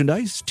full of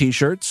merchandise,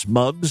 t-shirts,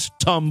 mugs,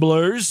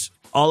 tumblers.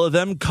 All of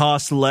them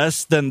cost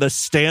less than the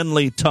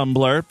Stanley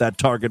tumbler that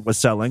Target was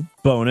selling.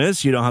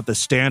 Bonus, you don't have to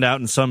stand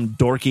out in some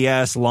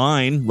dorky-ass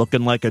line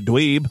looking like a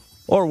dweeb.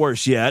 Or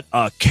worse yet,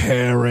 a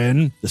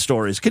Karen. The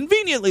store is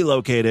conveniently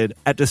located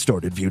at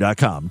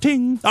distortedview.com.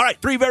 Ting. All right,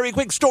 3 very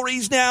quick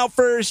stories now.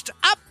 First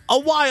up, a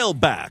while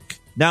back,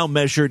 now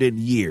measured in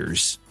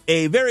years,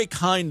 a very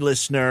kind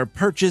listener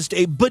purchased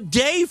a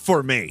bidet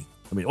for me.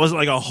 I mean, it wasn't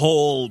like a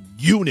whole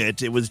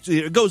unit.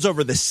 It goes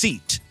over the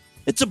seat.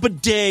 It's a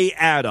bidet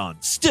add-on.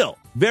 Still,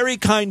 very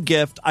kind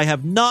gift. I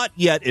have not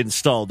yet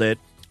installed it.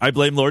 I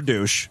blame Lord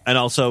Douche. And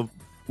also,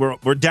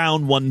 we're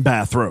down 1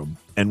 bathroom.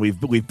 And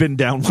we've been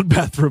down 1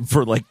 bathroom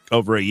for like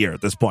over a year at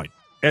this point.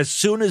 As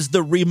soon as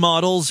the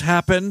remodels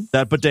happen,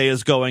 that bidet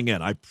is going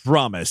in, I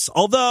promise.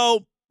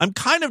 Although, I'm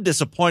kind of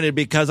disappointed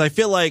because I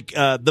feel like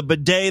the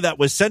bidet that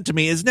was sent to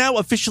me is now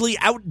officially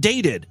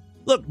outdated.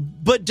 Look,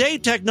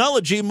 bidet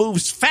technology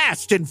moves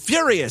fast and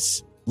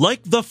furious,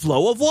 like the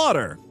flow of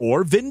water,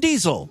 or Vin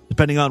Diesel,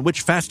 depending on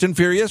which Fast and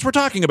Furious we're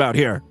talking about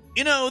here.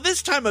 You know,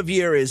 this time of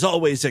year is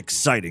always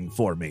exciting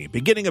for me.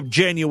 Beginning of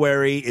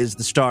January is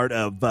the start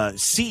of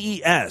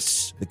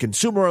CES, the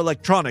Consumer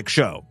Electronics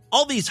Show.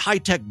 All these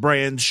high-tech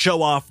brands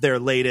show off their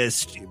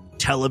latest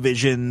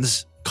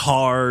televisions,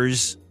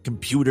 cars,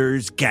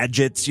 computers,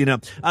 gadgets, you know.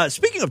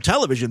 Speaking of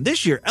television,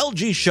 this year,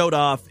 LG showed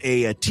off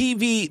a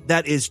TV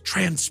that is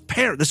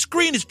transparent. The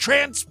screen is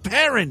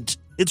transparent.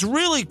 It's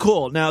really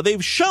cool. Now,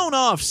 they've shown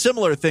off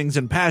similar things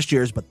in past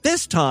years, but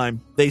this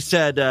time they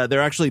said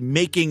they're actually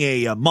making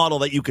a model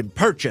that you can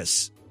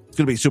purchase. It's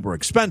going to be super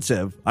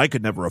expensive. I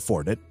could never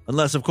afford it.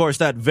 Unless, of course,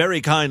 that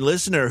very kind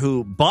listener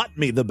who bought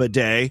me the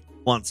bidet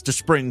wants to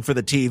spring for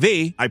the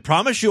TV. I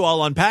promise you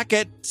I'll unpack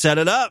it, set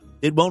it up.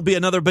 It won't be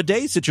another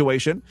bidet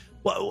situation.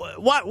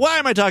 Why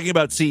am I talking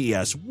about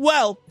CES?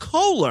 Well,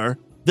 Kohler,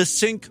 the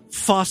sink,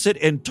 faucet,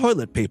 and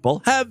toilet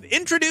people, have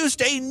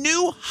introduced a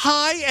new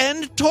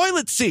high-end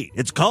toilet seat.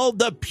 It's called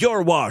the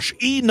Pure Wash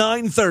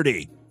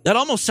E930. That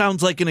almost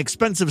sounds like an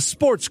expensive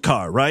sports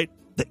car, right?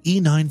 The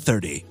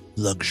E930.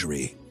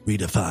 Luxury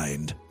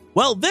redefined.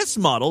 Well, this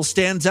model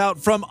stands out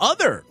from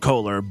other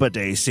Kohler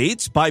bidet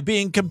seats by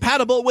being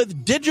compatible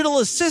with digital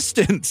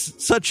assistants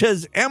such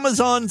as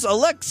Amazon's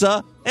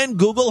Alexa and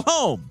Google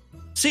Home.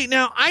 See,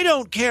 now, I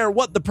don't care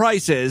what the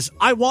price is.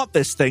 I want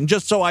this thing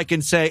just so I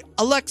can say,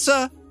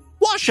 Alexa,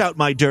 wash out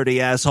my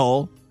dirty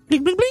asshole.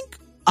 Blink, blink, blink.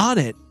 On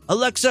it.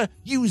 Alexa,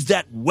 use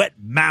that wet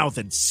mouth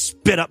and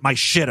spit up my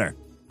shitter.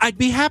 I'd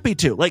be happy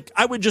to.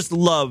 I would just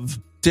love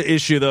to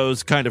issue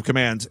those kind of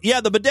commands.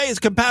 Yeah, the bidet is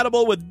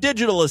compatible with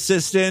digital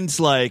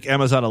assistants like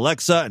Amazon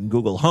Alexa and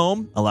Google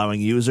Home,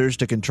 allowing users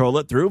to control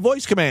it through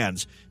voice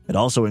commands. It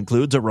also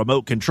includes a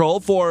remote control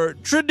for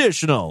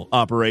traditional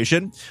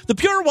operation. The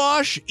Pure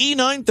Wash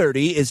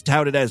E930 is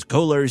touted as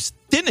Kohler's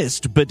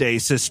thinnest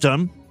bidet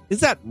system.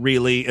 Is that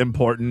really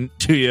important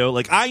to you?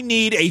 I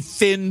need a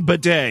thin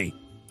bidet.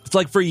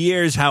 It's for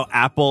years how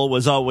Apple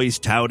was always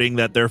touting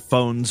that their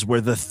phones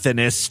were the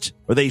thinnest,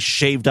 or they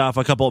shaved off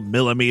a couple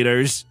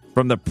millimeters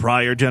from the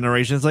prior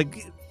generations.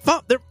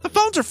 The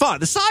phones are fine.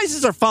 The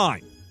sizes are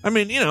fine.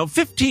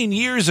 15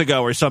 years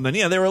ago or something,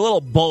 they were a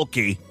little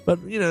bulky, but,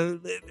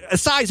 a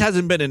size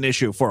hasn't been an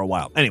issue for a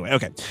while. Anyway,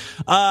 okay.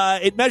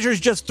 It measures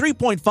just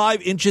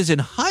 3.5 inches in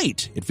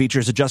height. It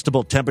features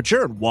adjustable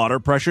temperature and water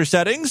pressure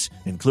settings,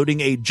 including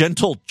a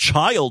gentle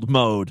child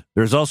mode.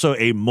 There's also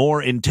a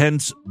more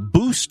intense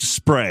boost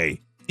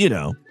spray,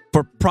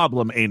 for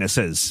problem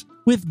anuses.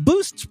 With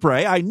Boost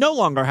Spray, I no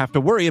longer have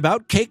to worry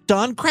about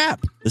caked-on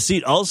crap. The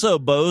seat also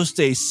boasts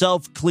a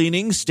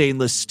self-cleaning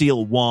stainless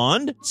steel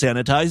wand,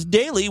 sanitized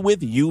daily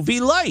with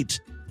UV light.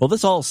 Well,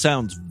 this all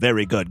sounds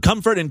very good.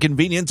 Comfort and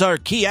convenience are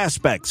key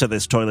aspects of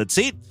this toilet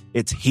seat.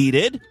 It's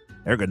heated,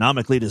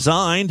 ergonomically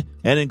designed,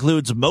 and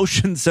includes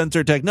motion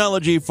sensor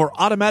technology for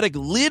automatic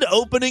lid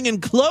opening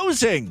and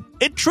closing.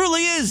 It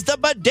truly is the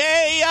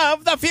bidet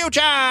of the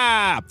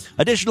future!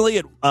 Additionally,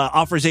 it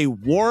offers a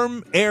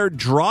warm air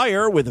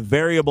dryer with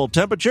variable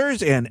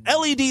temperatures and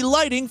LED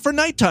lighting for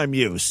nighttime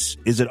use.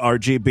 Is it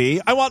RGB?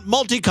 I want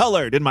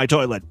multicolored in my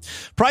toilet.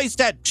 Priced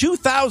at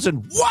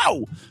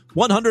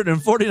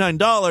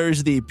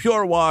 $149, the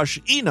Pure Wash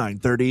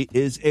E930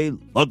 is a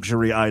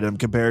luxury item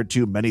compared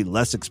to many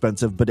less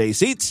expensive bidet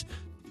seats,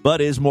 but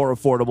is more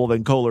affordable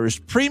than Kohler's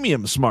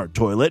premium smart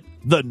toilet,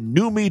 the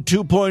Numi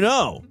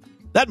 2.0.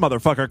 That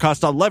motherfucker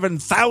cost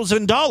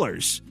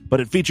 $11,000, but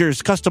it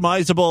features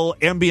customizable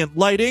ambient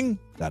lighting,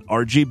 that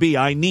RGB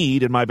I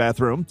need in my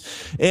bathroom,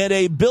 and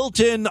a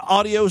built-in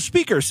audio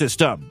speaker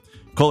system.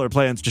 Kohler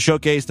plans to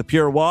showcase the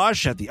Pure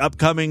Wash at the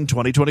upcoming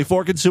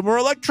 2024 Consumer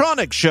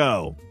Electronics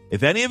Show.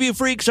 If any of you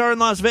freaks are in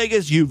Las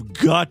Vegas, you've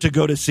got to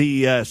go to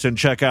CES and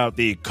check out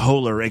the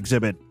Kohler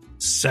exhibit.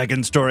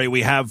 Second story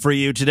we have for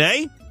you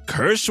today.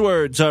 Curse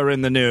words are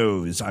in the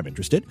news. I'm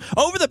interested.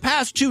 Over the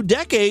past 2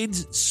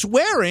 decades,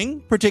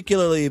 swearing,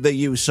 particularly the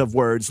use of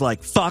words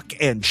like fuck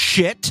and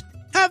shit,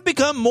 have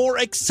become more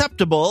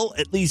acceptable,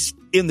 at least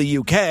in the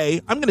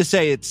UK. I'm going to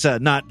say it's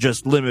not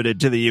just limited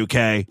to the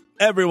UK.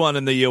 Everyone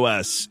in the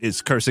US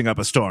is cursing up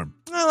a storm.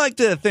 I like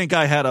to think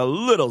I had a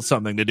little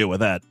something to do with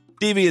that.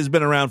 DV has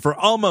been around for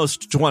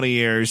almost 20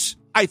 years.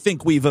 I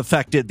think we've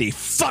affected the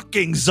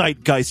fucking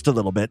zeitgeist a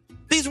little bit.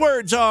 These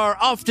words are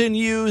often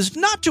used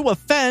not to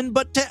offend,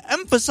 but to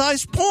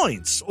emphasize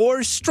points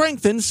or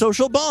strengthen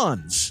social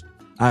bonds.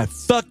 I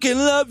fucking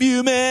love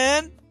you,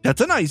 man.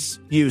 That's a nice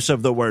use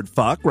of the word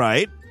fuck,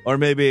 right? Or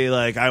maybe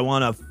I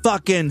want to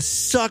fucking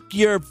suck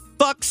your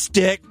fuck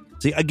stick.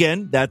 See,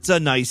 again, that's a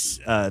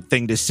nice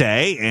thing to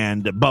say.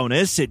 And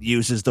bonus, it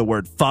uses the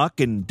word fuck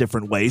in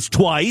different ways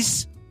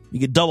twice. You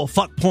get double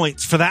fuck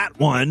points for that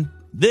one.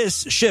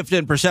 This shift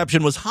in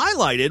perception was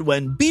highlighted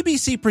when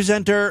BBC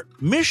presenter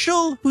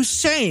Mishal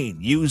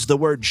Hussain used the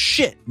word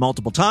shit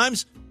multiple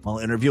times while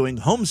interviewing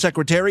Home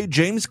Secretary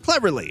James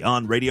Cleverly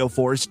on Radio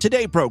 4's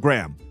Today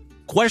program,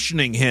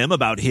 questioning him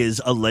about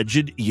his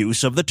alleged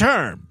use of the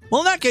term. Well,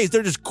 in that case,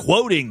 they're just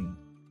quoting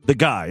the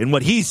guy and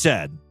what he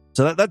said.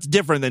 So that's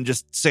different than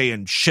just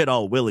saying shit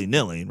all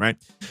willy-nilly, right?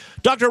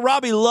 Dr.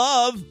 Robbie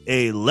Love,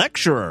 a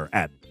lecturer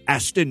at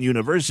Aston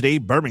University,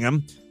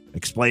 Birmingham,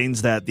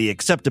 explains that the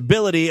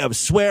acceptability of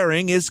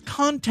swearing is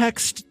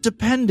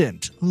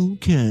context-dependent.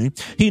 Okay.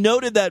 He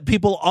noted that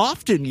people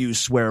often use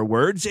swear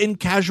words in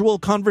casual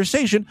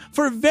conversation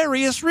for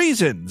various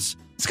reasons.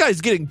 This guy's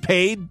getting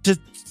paid to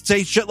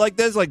say shit like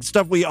this, like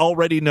stuff we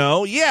already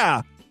know.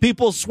 Yeah,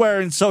 people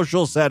swear in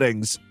social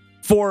settings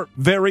for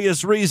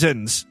various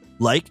reasons,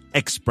 like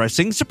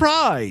expressing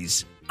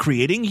surprise,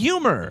 creating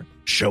humor,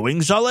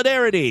 showing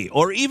solidarity,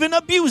 or even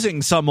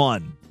abusing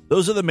someone.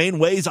 Those are the main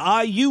ways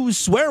I use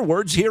swear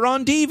words here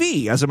on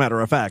DV, as a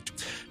matter of fact.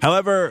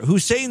 However,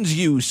 Hussein's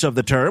use of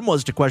the term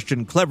was to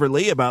question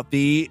Cleverly about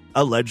the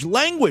alleged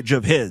language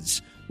of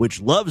his, which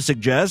Love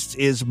suggests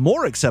is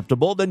more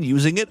acceptable than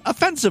using it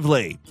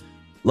offensively.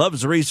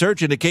 Love's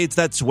research indicates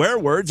that swear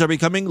words are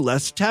becoming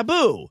less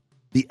taboo.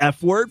 The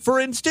F word, for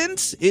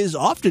instance, is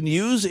often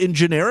used in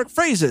generic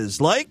phrases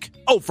like,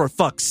 oh, for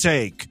fuck's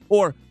sake,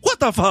 or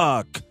what the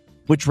fuck,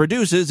 which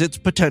reduces its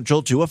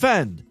potential to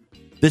offend.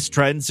 This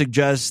trend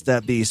suggests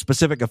that the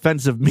specific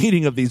offensive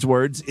meaning of these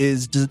words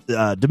is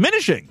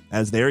diminishing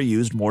as they are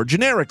used more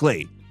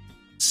generically.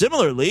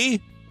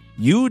 Similarly,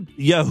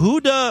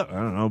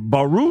 Yehuda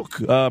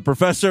Baruch,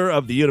 professor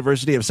of the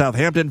University of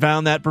Southampton,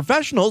 found that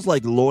professionals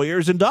like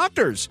lawyers and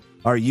doctors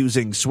are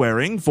using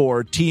swearing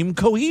for team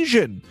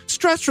cohesion,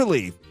 stress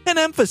relief, and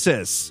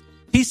emphasis.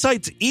 He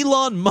cites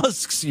Elon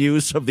Musk's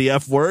use of the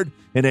F word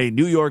in a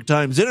New York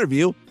Times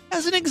interview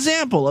as an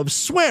example of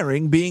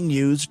swearing being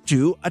used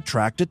to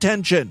attract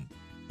attention.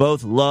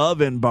 Both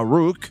Love and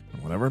Baruch,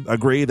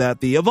 agree that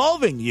the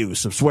evolving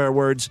use of swear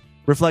words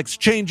reflects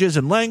changes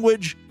in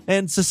language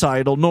and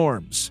societal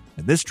norms,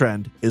 and this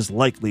trend is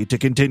likely to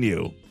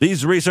continue.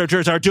 These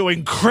researchers are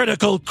doing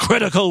critical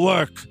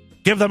work.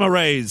 Give them a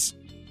raise.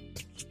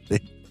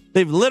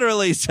 They've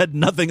literally said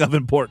nothing of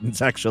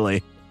importance,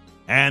 actually.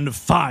 And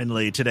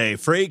finally today,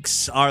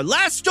 freaks, our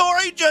last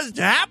story just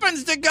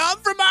happens to come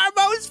from our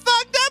most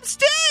fucked up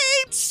state.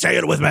 Say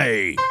it with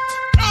me.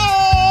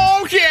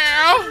 Oh,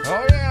 yeah.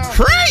 Oh, yeah.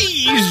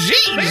 Praise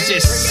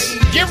Jesus.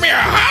 Give me a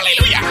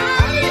hallelujah.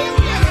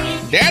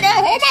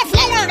 Oklahoma,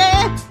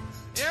 Florida.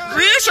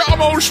 It's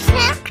almost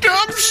fucked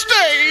up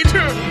state.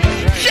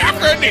 You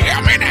can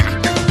hear me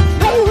now.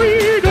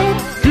 Florida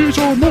is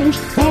almost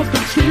fucked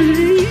up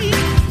state.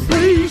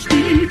 Praise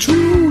be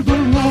to the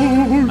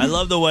Lord. I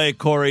love the way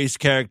Corey's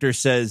character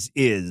says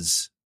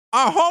is.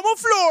 Oklahoma,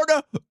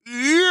 Florida.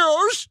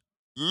 Yes.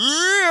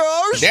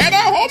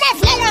 Oklahoma,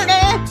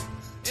 Florida.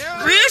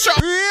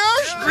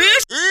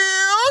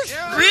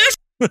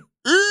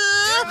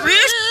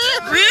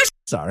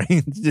 Sorry,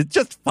 it's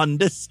just fun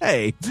to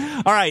say.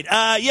 All right,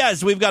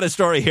 yes, we've got a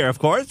story here, of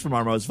course, from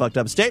our most fucked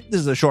up state.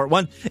 This is a short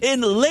one. In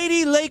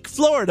Lady Lake,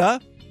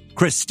 Florida,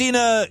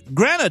 Christina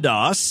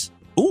Granados.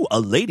 Ooh, a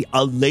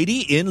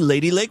lady in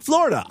Lady Lake,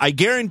 Florida. I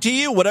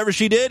guarantee you whatever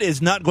she did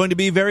is not going to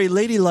be very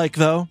ladylike,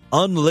 though.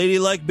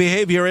 Unladylike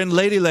behavior in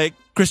Lady Lake.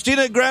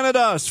 Christina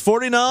Granados,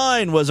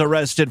 49, was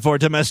arrested for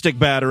domestic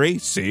battery,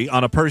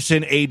 on a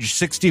person age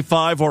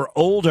 65 or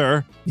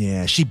older.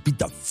 Yeah, she beat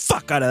the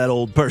fuck out of that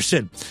old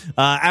person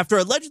after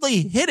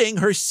allegedly hitting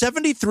her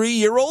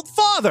 73-year-old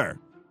father.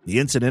 The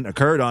incident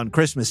occurred on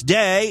Christmas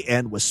Day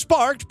and was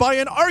sparked by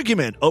an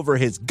argument over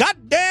his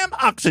goddamn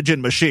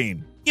oxygen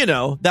machine. You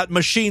know, that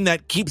machine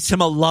that keeps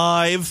him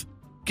alive,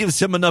 gives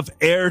him enough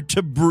air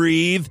to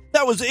breathe.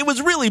 It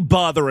was really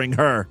bothering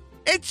her.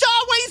 It's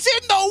always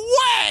in the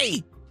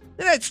way!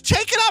 And it's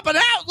taking up an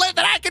outlet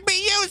that I could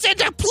be using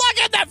to plug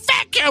in the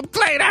vacuum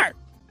cleaner.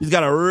 He's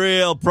got a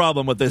real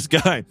problem with this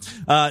guy.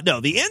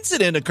 No, the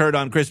incident occurred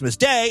on Christmas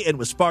Day and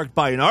was sparked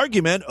by an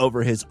argument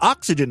over his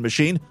oxygen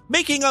machine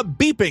making a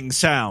beeping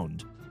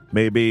sound.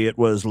 Maybe it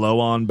was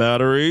low on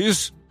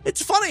batteries?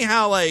 It's funny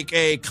how,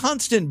 a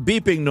constant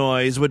beeping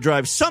noise would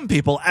drive some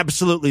people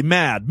absolutely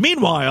mad.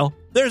 Meanwhile,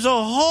 there's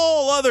a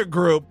whole other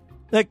group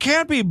that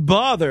can't be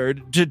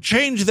bothered to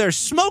change their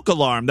smoke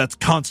alarm that's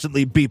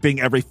constantly beeping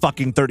every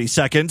fucking 30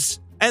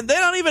 seconds. And they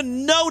don't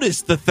even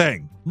notice the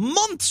thing.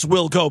 Months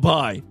will go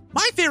by.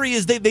 My theory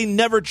is they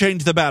never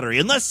change the battery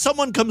unless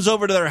someone comes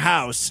over to their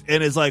house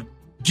and is like,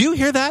 do you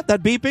hear that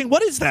beeping?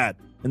 What is that?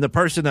 And the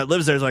person that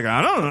lives there is like,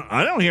 I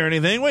don't hear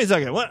anything. Wait a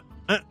second. What?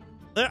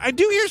 I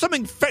do hear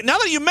something. Now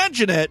that you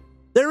mention it,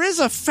 there is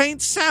a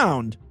faint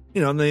sound.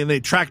 You know, and they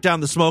track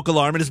down the smoke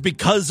alarm, and it's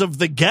because of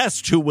the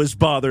guest who was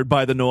bothered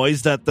by the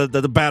noise that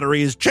the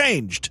battery is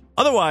changed.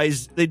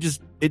 Otherwise, it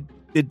just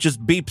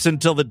beeps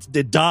until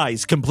it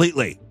dies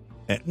completely.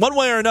 One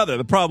way or another,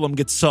 the problem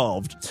gets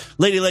solved.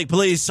 Lady Lake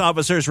police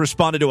officers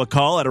responded to a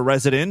call at a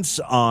residence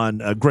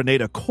on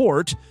Grenada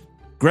Court.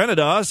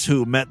 Granados,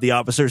 who met the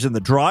officers in the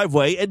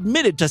driveway,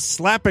 admitted to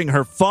slapping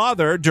her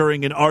father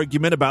during an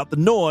argument about the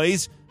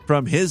noise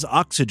from his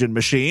oxygen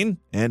machine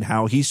and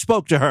how he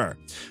spoke to her.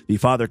 The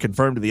father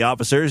confirmed to the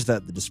officers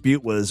that the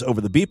dispute was over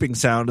the beeping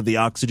sound of the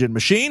oxygen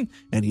machine,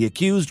 and he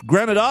accused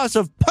Granados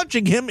of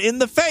punching him in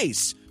the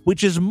face,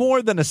 which is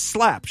more than a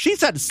slap. She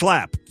said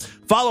slap.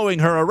 Following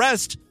her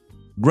arrest,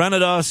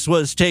 Granados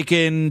was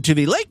taken to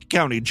the Lake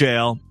County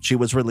Jail. She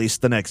was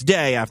released the next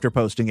day after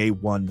posting a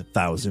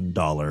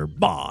 $1,000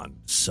 bond.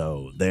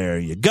 So there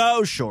you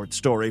go. Short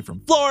story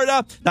from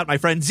Florida. That, my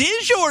friends,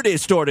 is your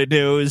distorted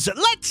news.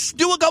 Let's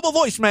do a couple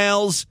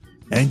voicemails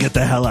and get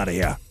the hell out of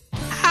here.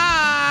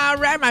 All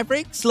right, my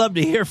freaks. Love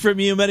to hear from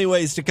you. Many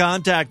ways to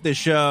contact the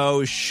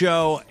show.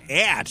 Show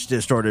at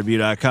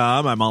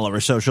DistortedView.com. I'm all over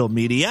social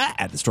media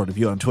at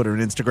DistortedView on Twitter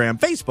and Instagram.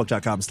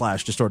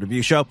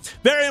 Facebook.com/DistortedView Show.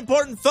 Very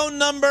important phone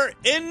number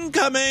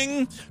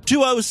incoming.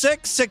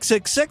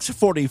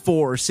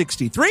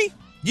 206-666-4463.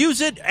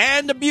 Use it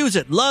and abuse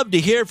it. Love to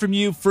hear from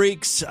you,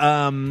 freaks.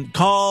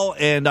 Call,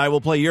 and I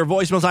will play your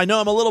voicemails. I know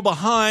I'm a little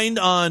behind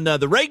on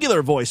the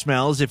regular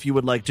voicemails. If you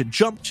would like to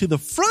jump to the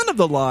front of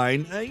the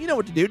line, you know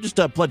what to do. Just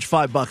pledge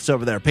 $5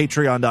 over there.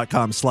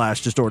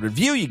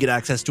 Patreon.com/DistortedView. You get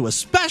access to a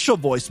special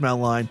voicemail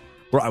line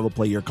where I will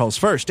play your calls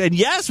first. And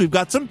yes, we've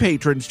got some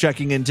patrons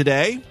checking in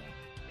today.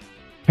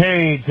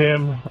 Hey,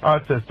 Tim.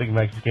 Autistic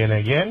Mexican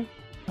again.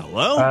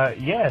 Hello?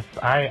 Yes,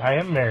 I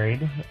am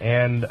married,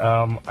 and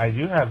I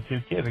do have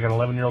 2 kids. I got an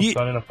 11-year-old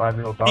son and a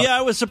 5-year-old daughter. Yeah,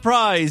 I was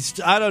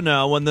surprised. I don't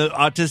know. When the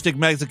autistic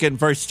Mexican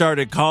first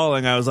started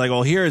calling, I was like,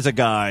 well, here's a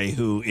guy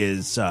who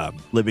is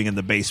living in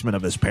the basement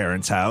of his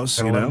parents' house.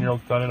 An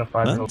 11-year-old son and a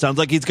 5-year-old sounds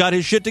like he's got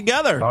his shit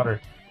together.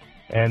 daughter.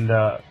 And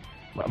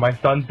my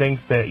son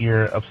thinks that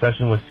your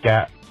obsession with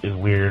scat is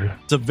weird.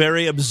 It's a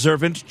very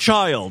observant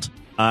child.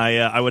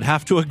 I would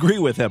have to agree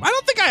with him. I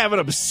don't think I have an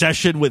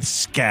obsession with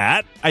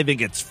scat. I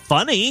think it's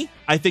funny.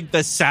 I think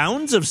the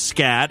sounds of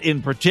scat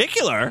in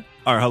particular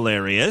are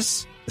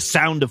hilarious. The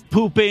sound of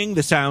pooping,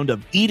 the sound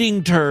of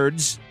eating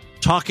turds,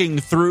 talking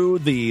through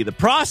the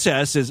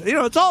process is,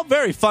 it's all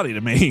very funny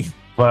to me.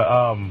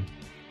 But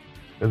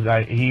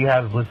he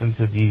has listened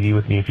to DD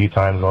with me a few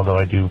times, although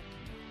I do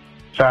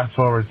fast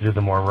forward to the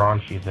more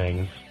raunchy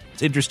things.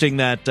 It's interesting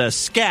that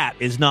scat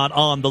is not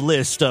on the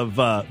list of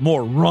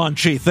more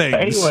raunchy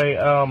things.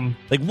 Anyway,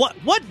 like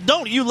what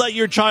don't you let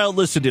your child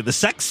listen to? The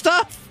sex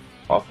stuff?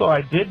 Also,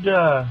 I did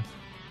join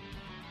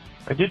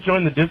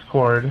the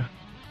Discord,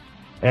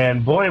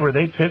 and boy, were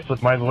they pissed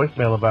with my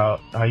voicemail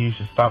about how you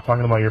should stop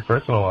talking about your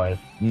personal life.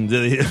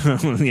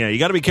 Yeah, you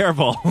got to be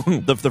careful.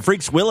 The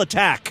freaks will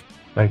attack.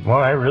 Like, well,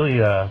 I really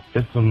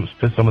pissed some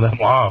of them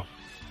off.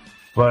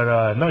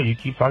 But no, you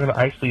keep talking.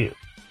 Actually,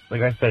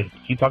 like I said,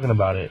 keep talking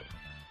about it.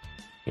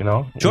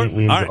 Sure.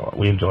 We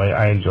enjoy it.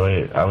 I enjoy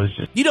it.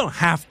 You don't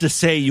have to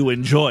say you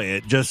enjoy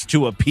it just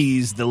to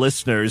appease the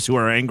listeners who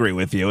are angry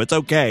with you. It's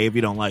okay if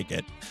you don't like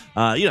it.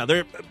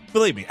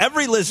 Believe me,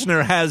 every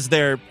listener has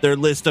their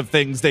list of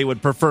things they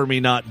would prefer me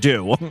not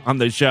do on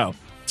the show.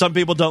 Some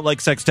people don't like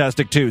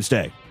Sextastic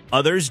Tuesday.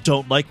 Others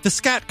don't like the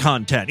scat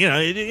content.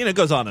 It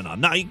goes on and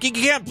on. Now, you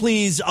can't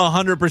please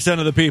 100%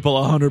 of the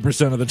people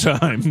 100% of the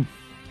time.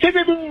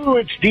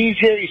 It's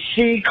DJ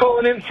C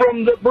calling in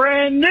from the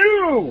brand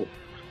new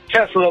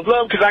Tesla of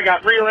Love because I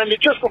got rear-ended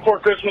just before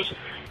Christmas.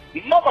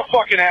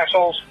 Motherfucking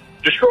assholes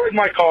destroyed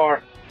my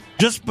car.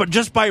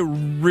 Just by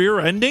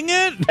rear-ending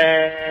it?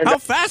 And how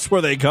fast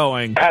were they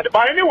going? I had to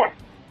buy a new one.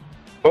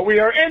 But we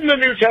are in the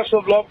new Tesla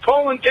of Love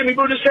calling Timmy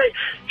Boo to say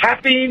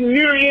Happy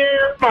New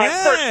Year. My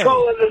first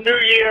call of the new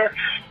year.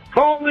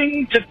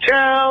 Calling to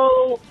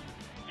tell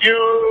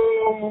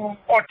you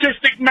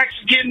autistic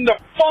Mexican to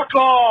fuck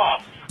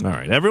off. All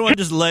right, everyone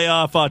just lay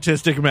off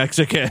autistic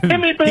Mexican.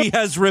 He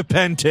has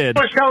repented.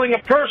 I was telling a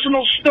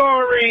personal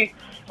story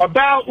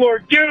about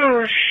Lord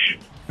Douche.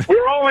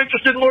 We're all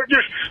interested in Lord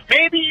Douche.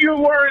 Maybe you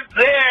weren't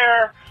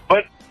there,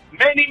 but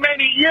many,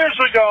 many years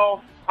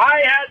ago,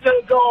 I had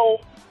to go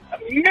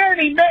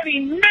many, many,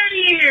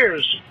 many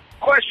years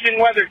questioning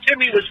whether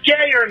Timmy was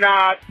gay or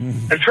not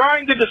and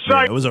trying to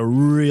decide. It was a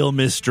real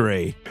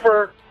mystery.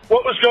 For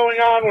what was going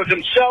on with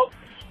himself.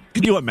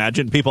 Can you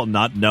imagine people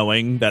not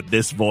knowing that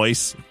this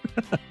voice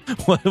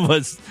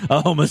was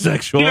a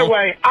homosexual? Either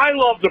way, I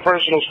love the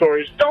personal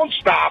stories. Don't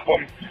stop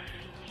them.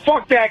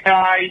 Fuck that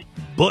guy.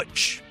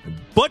 Butch,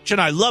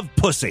 and I love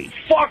pussy.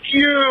 Fuck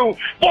you.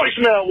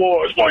 Voicemail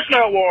wars.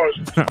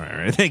 All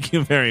right, thank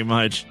you very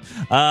much.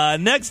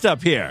 Next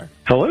up here.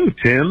 Hello,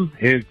 Tim.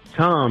 It's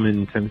Tom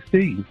in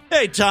Tennessee.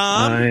 Hey,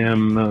 Tom. I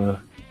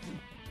am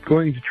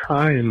going to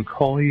try and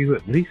call you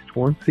at least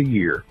once a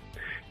year.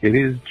 It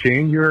is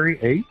January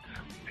 8th.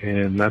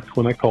 And that's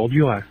when I called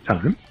you last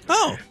time.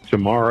 Oh.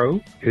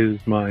 Tomorrow is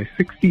my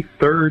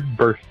 63rd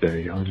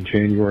birthday on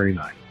January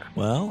 9th.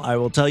 Well, I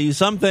will tell you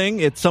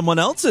something. It's someone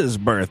else's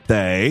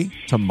birthday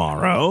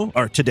tomorrow,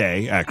 or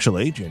today,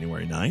 actually,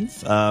 January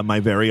 9th. My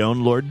very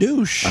own Lord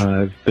Douche.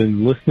 I've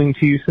been listening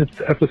to you since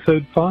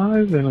episode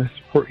 5, and I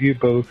support you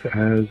both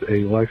as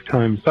a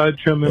lifetime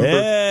Sideshow member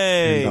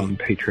and on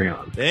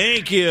Patreon.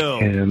 Thank you.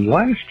 And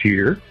last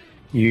year,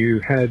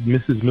 you had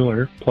Mrs.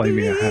 Miller play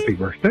me a happy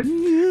birthday.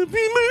 Happy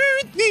birthday.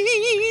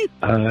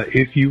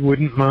 If you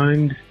wouldn't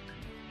mind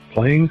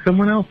playing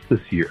someone else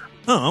this year.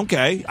 Oh,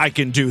 okay. I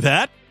can do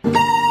that. It's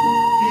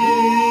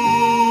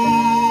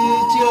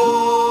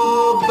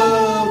your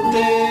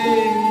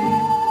birthday,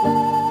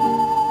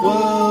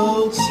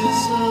 world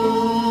citizen.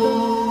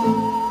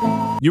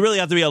 You really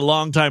have to be a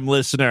longtime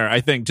listener,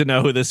 I think, to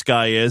know who this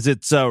guy is.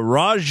 It's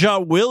Raja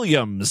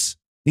Williams.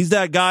 He's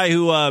that guy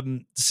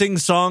who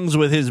sings songs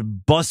with his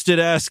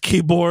busted-ass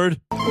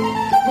keyboard.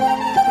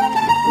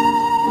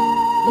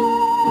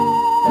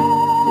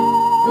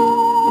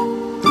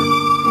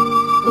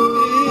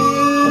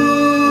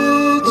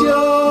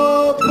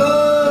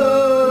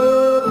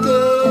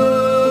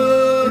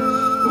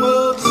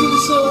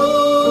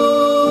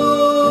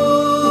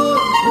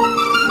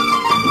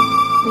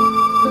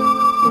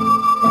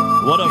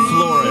 What a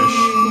flourish.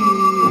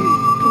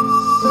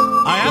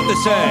 I have to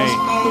say,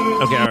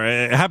 okay, all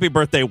right, happy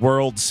birthday,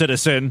 world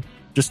citizen,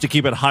 just to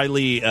keep it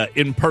highly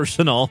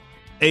impersonal.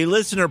 A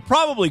listener,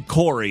 probably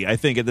Corey, I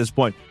think at this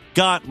point,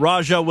 got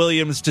Raja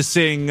Williams to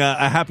sing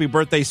a happy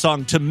birthday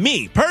song to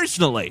me,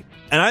 personally.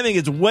 And I think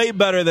it's way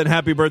better than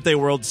Happy Birthday,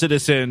 World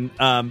Citizen.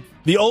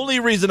 The only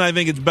reason I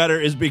think it's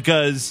better is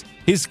because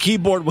his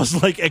keyboard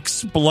was, like,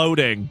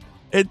 exploding.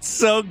 It's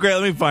so great.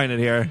 Let me find it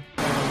here.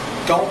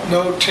 Don't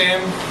know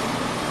Tim,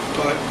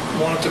 but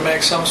wanted to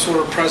make some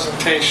sort of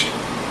presentation.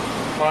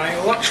 My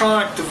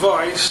electronic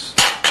device,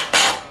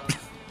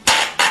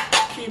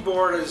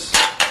 keyboard is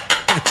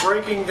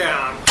breaking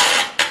down.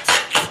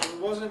 There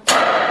wasn't much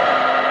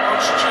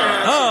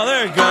chance. Oh,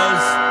 there it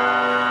goes.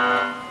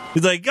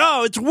 He's like,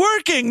 oh, it's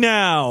working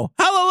now.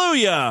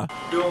 Hallelujah.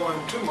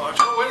 Doing too much.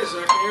 Oh, wait a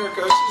second. Here it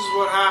goes. This is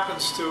what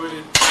happens to it.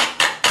 It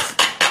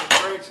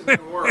breaks and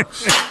then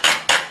works.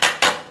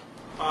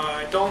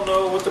 I don't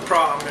know what the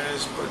problem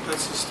is, but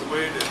that's just the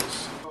way it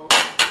is.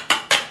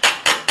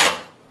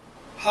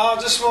 I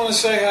just want to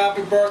say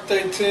happy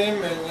birthday,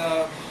 Tim,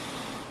 and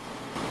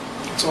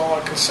that's all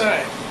I can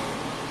say.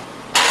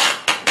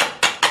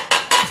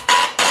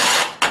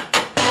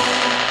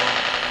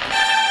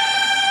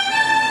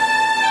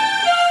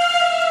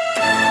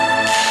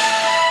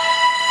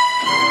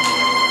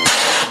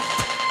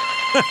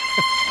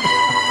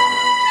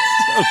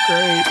 So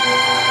great.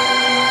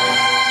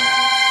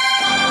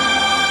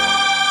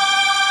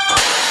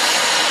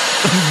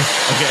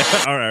 Okay,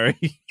 all right.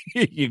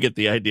 You get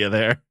the idea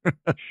there.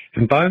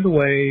 And by the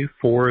way,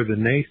 for the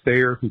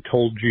naysayer who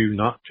told you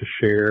not to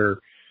share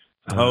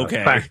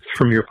facts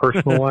from your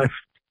personal life,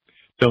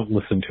 don't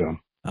listen to him.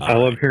 I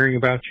love hearing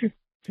about you.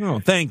 Oh,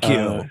 thank you.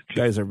 You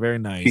guys are very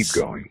nice. Keep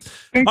going.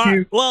 Thank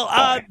you. Well,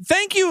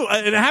 thank you.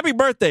 And happy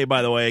birthday,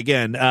 by the way,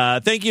 again.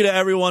 Thank you to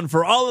everyone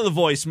for all of the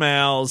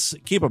voicemails.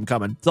 Keep them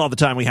coming. It's all the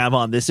time we have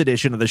on this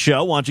edition of the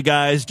show. Want you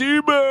guys to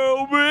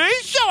email me?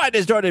 Show at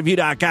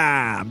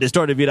DistortedView.com.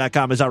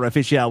 DistortedView.com is our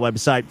official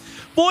website.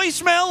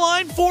 Voicemail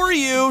line for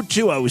you,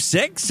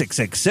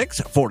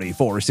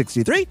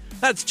 206-666-4463.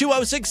 That's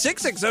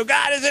 206-66. Oh,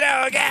 God, is it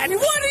out again?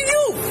 What are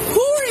you?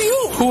 Who are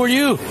you? Who are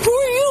you? Who are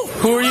you?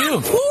 Who are you?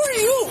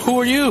 Who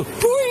are you? Who are you?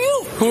 Who are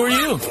you? Who are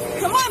you?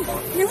 Come on.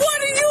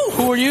 What are you?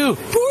 Who are you?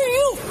 Who are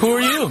you? Who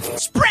are you?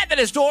 Spread the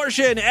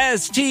distortion,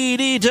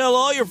 STD. Tell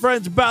all your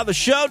friends about the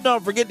show.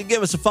 Don't forget to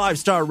give us a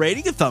 5-star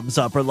rating, a thumbs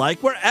up or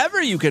like,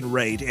 wherever you can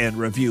rate and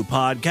review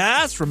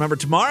podcasts. Remember,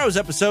 tomorrow's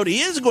episode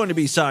is going to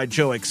be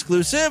Sideshow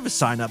exclusive.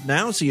 Sign up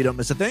now so you don't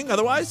miss a thing.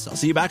 Otherwise, I'll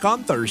see you back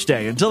on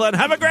Thursday. Until then,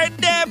 have a great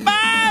day.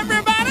 Bye,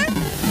 everybody.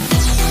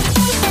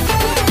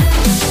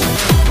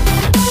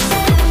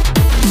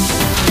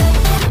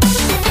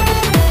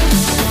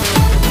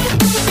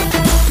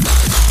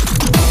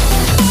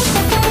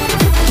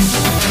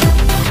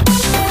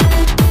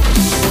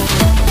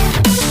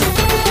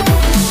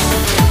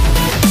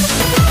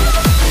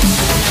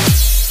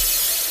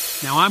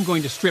 Now I'm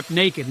going to strip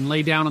naked and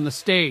lay down on the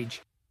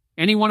stage.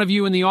 Any one of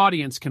you in the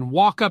audience can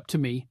walk up to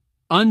me,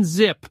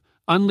 unzip,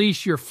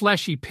 unleash your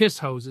fleshy piss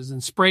hoses,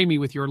 and spray me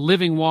with your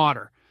living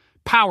water.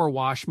 Power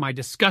wash my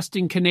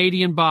disgusting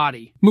Canadian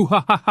body.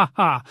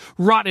 Moo-ha-ha-ha-ha.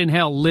 Rot in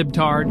hell,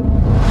 libtard.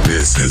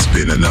 This has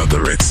been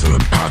another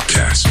excellent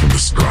podcast from the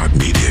Scribe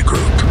Media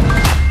Group.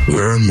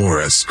 Learn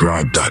more at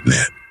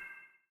scribe.net.